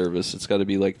streaming service. It's got to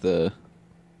be like the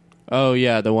Oh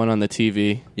yeah, the one on the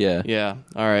TV. yeah. Yeah.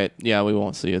 All right. Yeah, we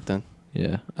won't see it then.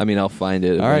 Yeah. I mean, I'll find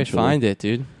it. All right, eventually. find it,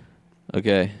 dude.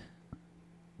 Okay,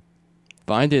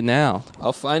 Find it now.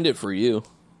 I'll find it for you.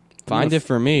 Find it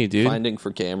for me, dude. Finding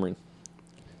for Cameron.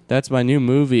 That's my new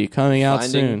movie coming out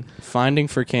Finding- soon. Finding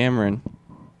for Cameron.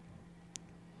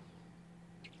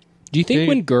 Do you think Dude.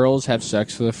 when girls have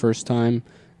sex for the first time,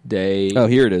 they Oh,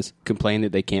 here it is. complain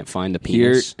that they can't find the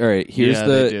Here, penis? all right. Here's Yeah,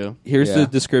 they do. here's Yeah. the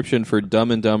description for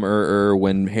Dumb and Dumber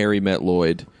when Harry met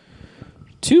Lloyd.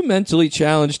 Two mentally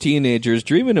challenged teenagers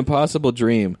dream an impossible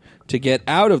dream to get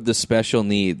out of the special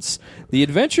needs. The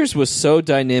adventures was so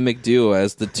dynamic duo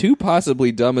as the two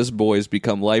possibly dumbest boys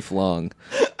become lifelong.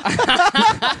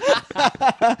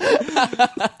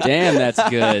 Damn, that's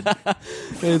good.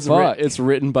 It's Fuck. it's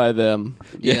written by them.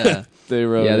 Yeah. They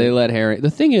wrote Yeah, it. they let Harry.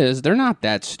 The thing is, they're not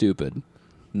that stupid.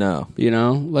 No, You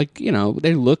know,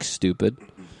 they look stupid.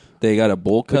 they got a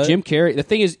bowl But cut. Jim Carrey. The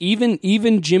thing is,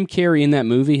 even Jim Carrey in that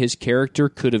movie, his character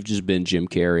could have just been Jim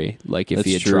Carrey. Like if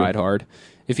he had That's true. tried hard.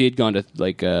 If he had gone to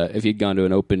if he had gone to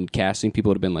an open casting, people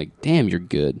would have been like, "Damn, you're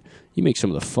good. You make some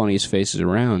of the funniest faces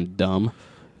around, dumb."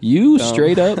 You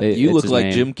straight up, It- you it's look his like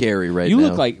name. Jim Carrey right You now.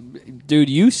 look like, dude.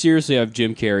 You seriously have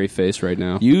Jim Carrey face right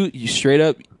now. you straight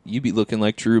up. You be looking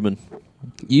like Truman.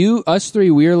 Us three,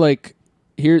 we're like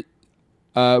here.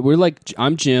 We're like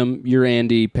I'm Jim, you're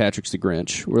Andy, Patrick's the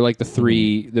Grinch. We're like the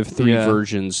three Yeah.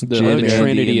 versions, the Jim, Andy,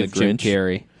 trinity and of the Jim Grinch?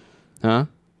 Carrey. Huh?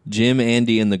 Jim,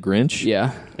 Andy, and the Grinch.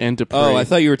 Yeah. and Dupree. Oh, I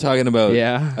thought you were talking about.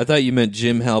 Yeah. I thought you meant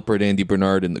Jim Halpert, Andy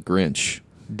Bernard, and the Grinch.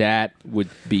 That would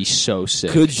be so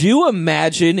sick. Could you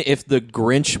imagine if the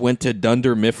Grinch went to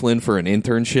Dunder Mifflin for an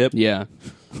internship? Yeah.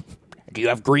 Do you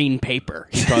have green paper?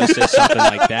 He probably says something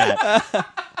like that.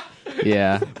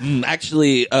 Yeah.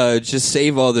 Actually, just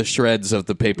save all the shreds of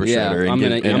the paper Yeah,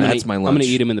 shredder. That's my lunch. I'm gonna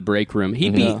eat him in the break room.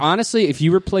 He'd be honestly, if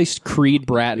you replaced Creed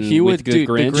Bratton He with would- Good dude,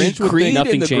 the Grinch, Grinch would Creed think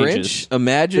nothing and the changes. Grinch.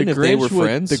 Imagine if they were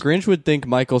friends. The Grinch would think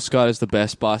Michael Scott is the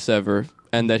best boss ever,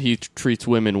 and that he treats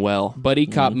women well. Buddy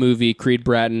cop movie, Creed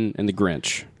Bratton and the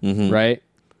Grinch, right?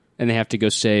 And they have to go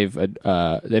save.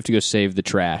 The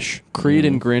trash. Creed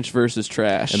and Grinch versus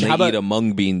trash. and they How about- eat a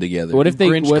mung bean together. What if they?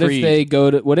 Grinch What Creed. if they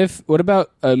go to? What about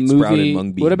a Sprouted movie?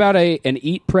 mung bean. What about an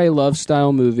Eat, Pray, Love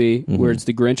style movie where it's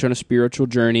the Grinch on a spiritual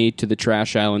journey to the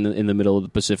trash island in the middle of the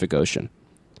Pacific Ocean?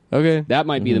 Okay, That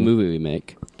might be the movie we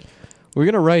make. we're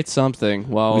gonna write something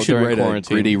while we should during write a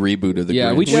quarantine. gritty reboot of the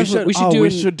Yeah, Grinch? we should- we should do we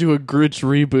an- should do a Grinch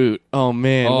reboot. Oh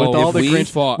man, Oh, with all if the we Grinch.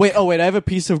 fuck. Wait, I have a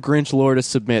piece of Grinch lore to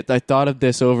submit. I thought of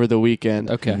this over the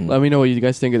weekend. Okay. Mhm. Let me know what you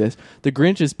guys think of this. The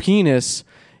Grinch's penis.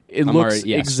 It I'm looks already-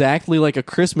 yes. exactly like a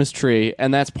Christmas tree,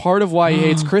 and that's part of why he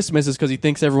hates Christmas. Is because he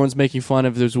thinks everyone's making fun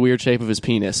of this weird shape of his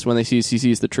penis when he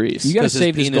sees the trees. You gotta 'Cause his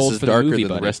save this penis gold is for the darker movie, than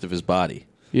buddy. the rest of his body.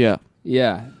 Yeah.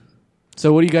 Yeah.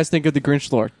 So, what do you guys think of the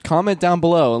Grinch lore? Comment down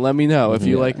below and let me know if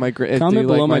you like my Grinch. Comment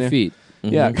below my feet.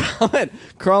 Yeah, comment,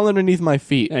 crawl underneath my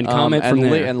feet And comment from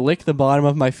there. and lick the bottom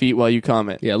of my feet while you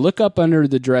comment. Yeah, look up under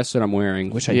the dress that I'm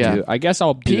wearing, which I Yeah. do. I guess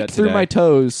I'll do Peek that through today. my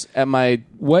toes at my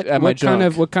what at my what kind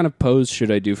junk. of what kind of pose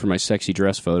should I do for my sexy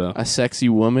dress photo? a sexy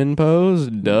woman pose.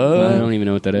 Duh. I don't even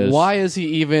know what that is. Why is he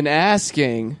even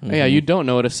asking? Yeah, you don't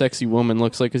know what a sexy woman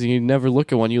looks like because you never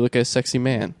look at one. You look at a sexy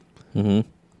man.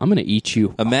 I'm gonna eat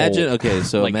you. Imagine, whole. okay,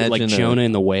 so like imagine Jonah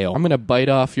and the whale. I'm gonna bite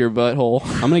off your butthole.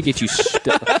 I'm gonna get you.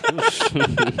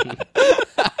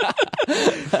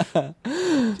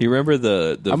 Do you remember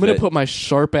the I'm gonna put my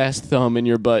sharp ass thumb in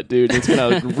your butt, dude. It's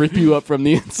gonna rip you up from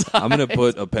the inside. I'm gonna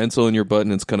put a pencil in your butt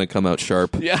and it's gonna come out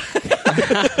sharp. Yeah.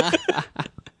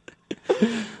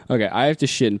 Okay, I have to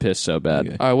shit and piss so bad.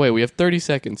 Okay. All right, wait. We have 30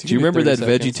 seconds. Do you remember that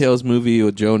VeggieTales movie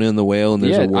with Jonah and the whale and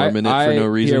there's a worm in it for no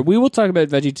reason? Yeah, we will talk about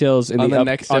VeggieTales in On the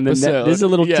next episode. This is a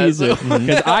little Yeah, teaser so-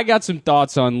 because I got some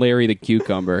thoughts on Larry the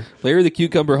Cucumber. Larry the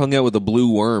Cucumber hung out with a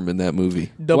blue worm in that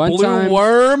movie. The One blue time-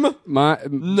 worm?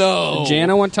 No.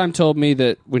 Jana one time told me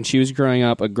that when she was growing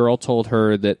up, a girl told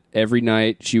her that every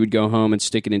night she would go home and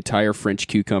stick an entire French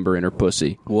cucumber in her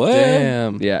pussy. What?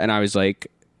 Damn. Yeah, and I was like,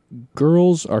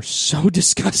 girls are so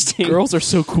disgusting. Girls are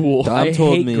so cool. Dom I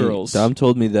told hate me, girls. Dom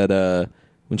told me that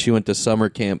when she went to summer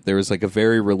camp, there was like a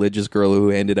very religious girl who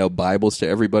handed out Bibles to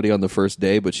everybody on the first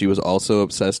day, but she was also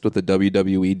obsessed with the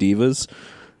WWE divas.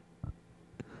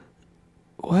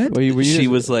 What? She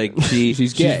was like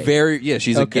she's gay.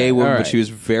 she's a Okay, gay woman, all but right. she was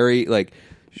very like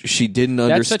she didn't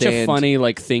That's understand such a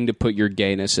funny thing to put your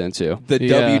gayness into. the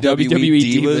Yeah. WWE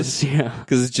divas. Yeah.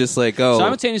 Because it's just like, oh,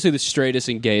 Simultaneously the straightest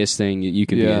and gayest thing you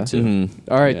can Yeah. be into.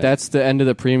 All right, Yeah. that's the end of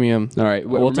the premium. All right,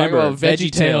 We'll talk remember, about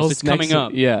VeggieTales. It's coming next-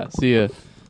 up. Yeah, see ya.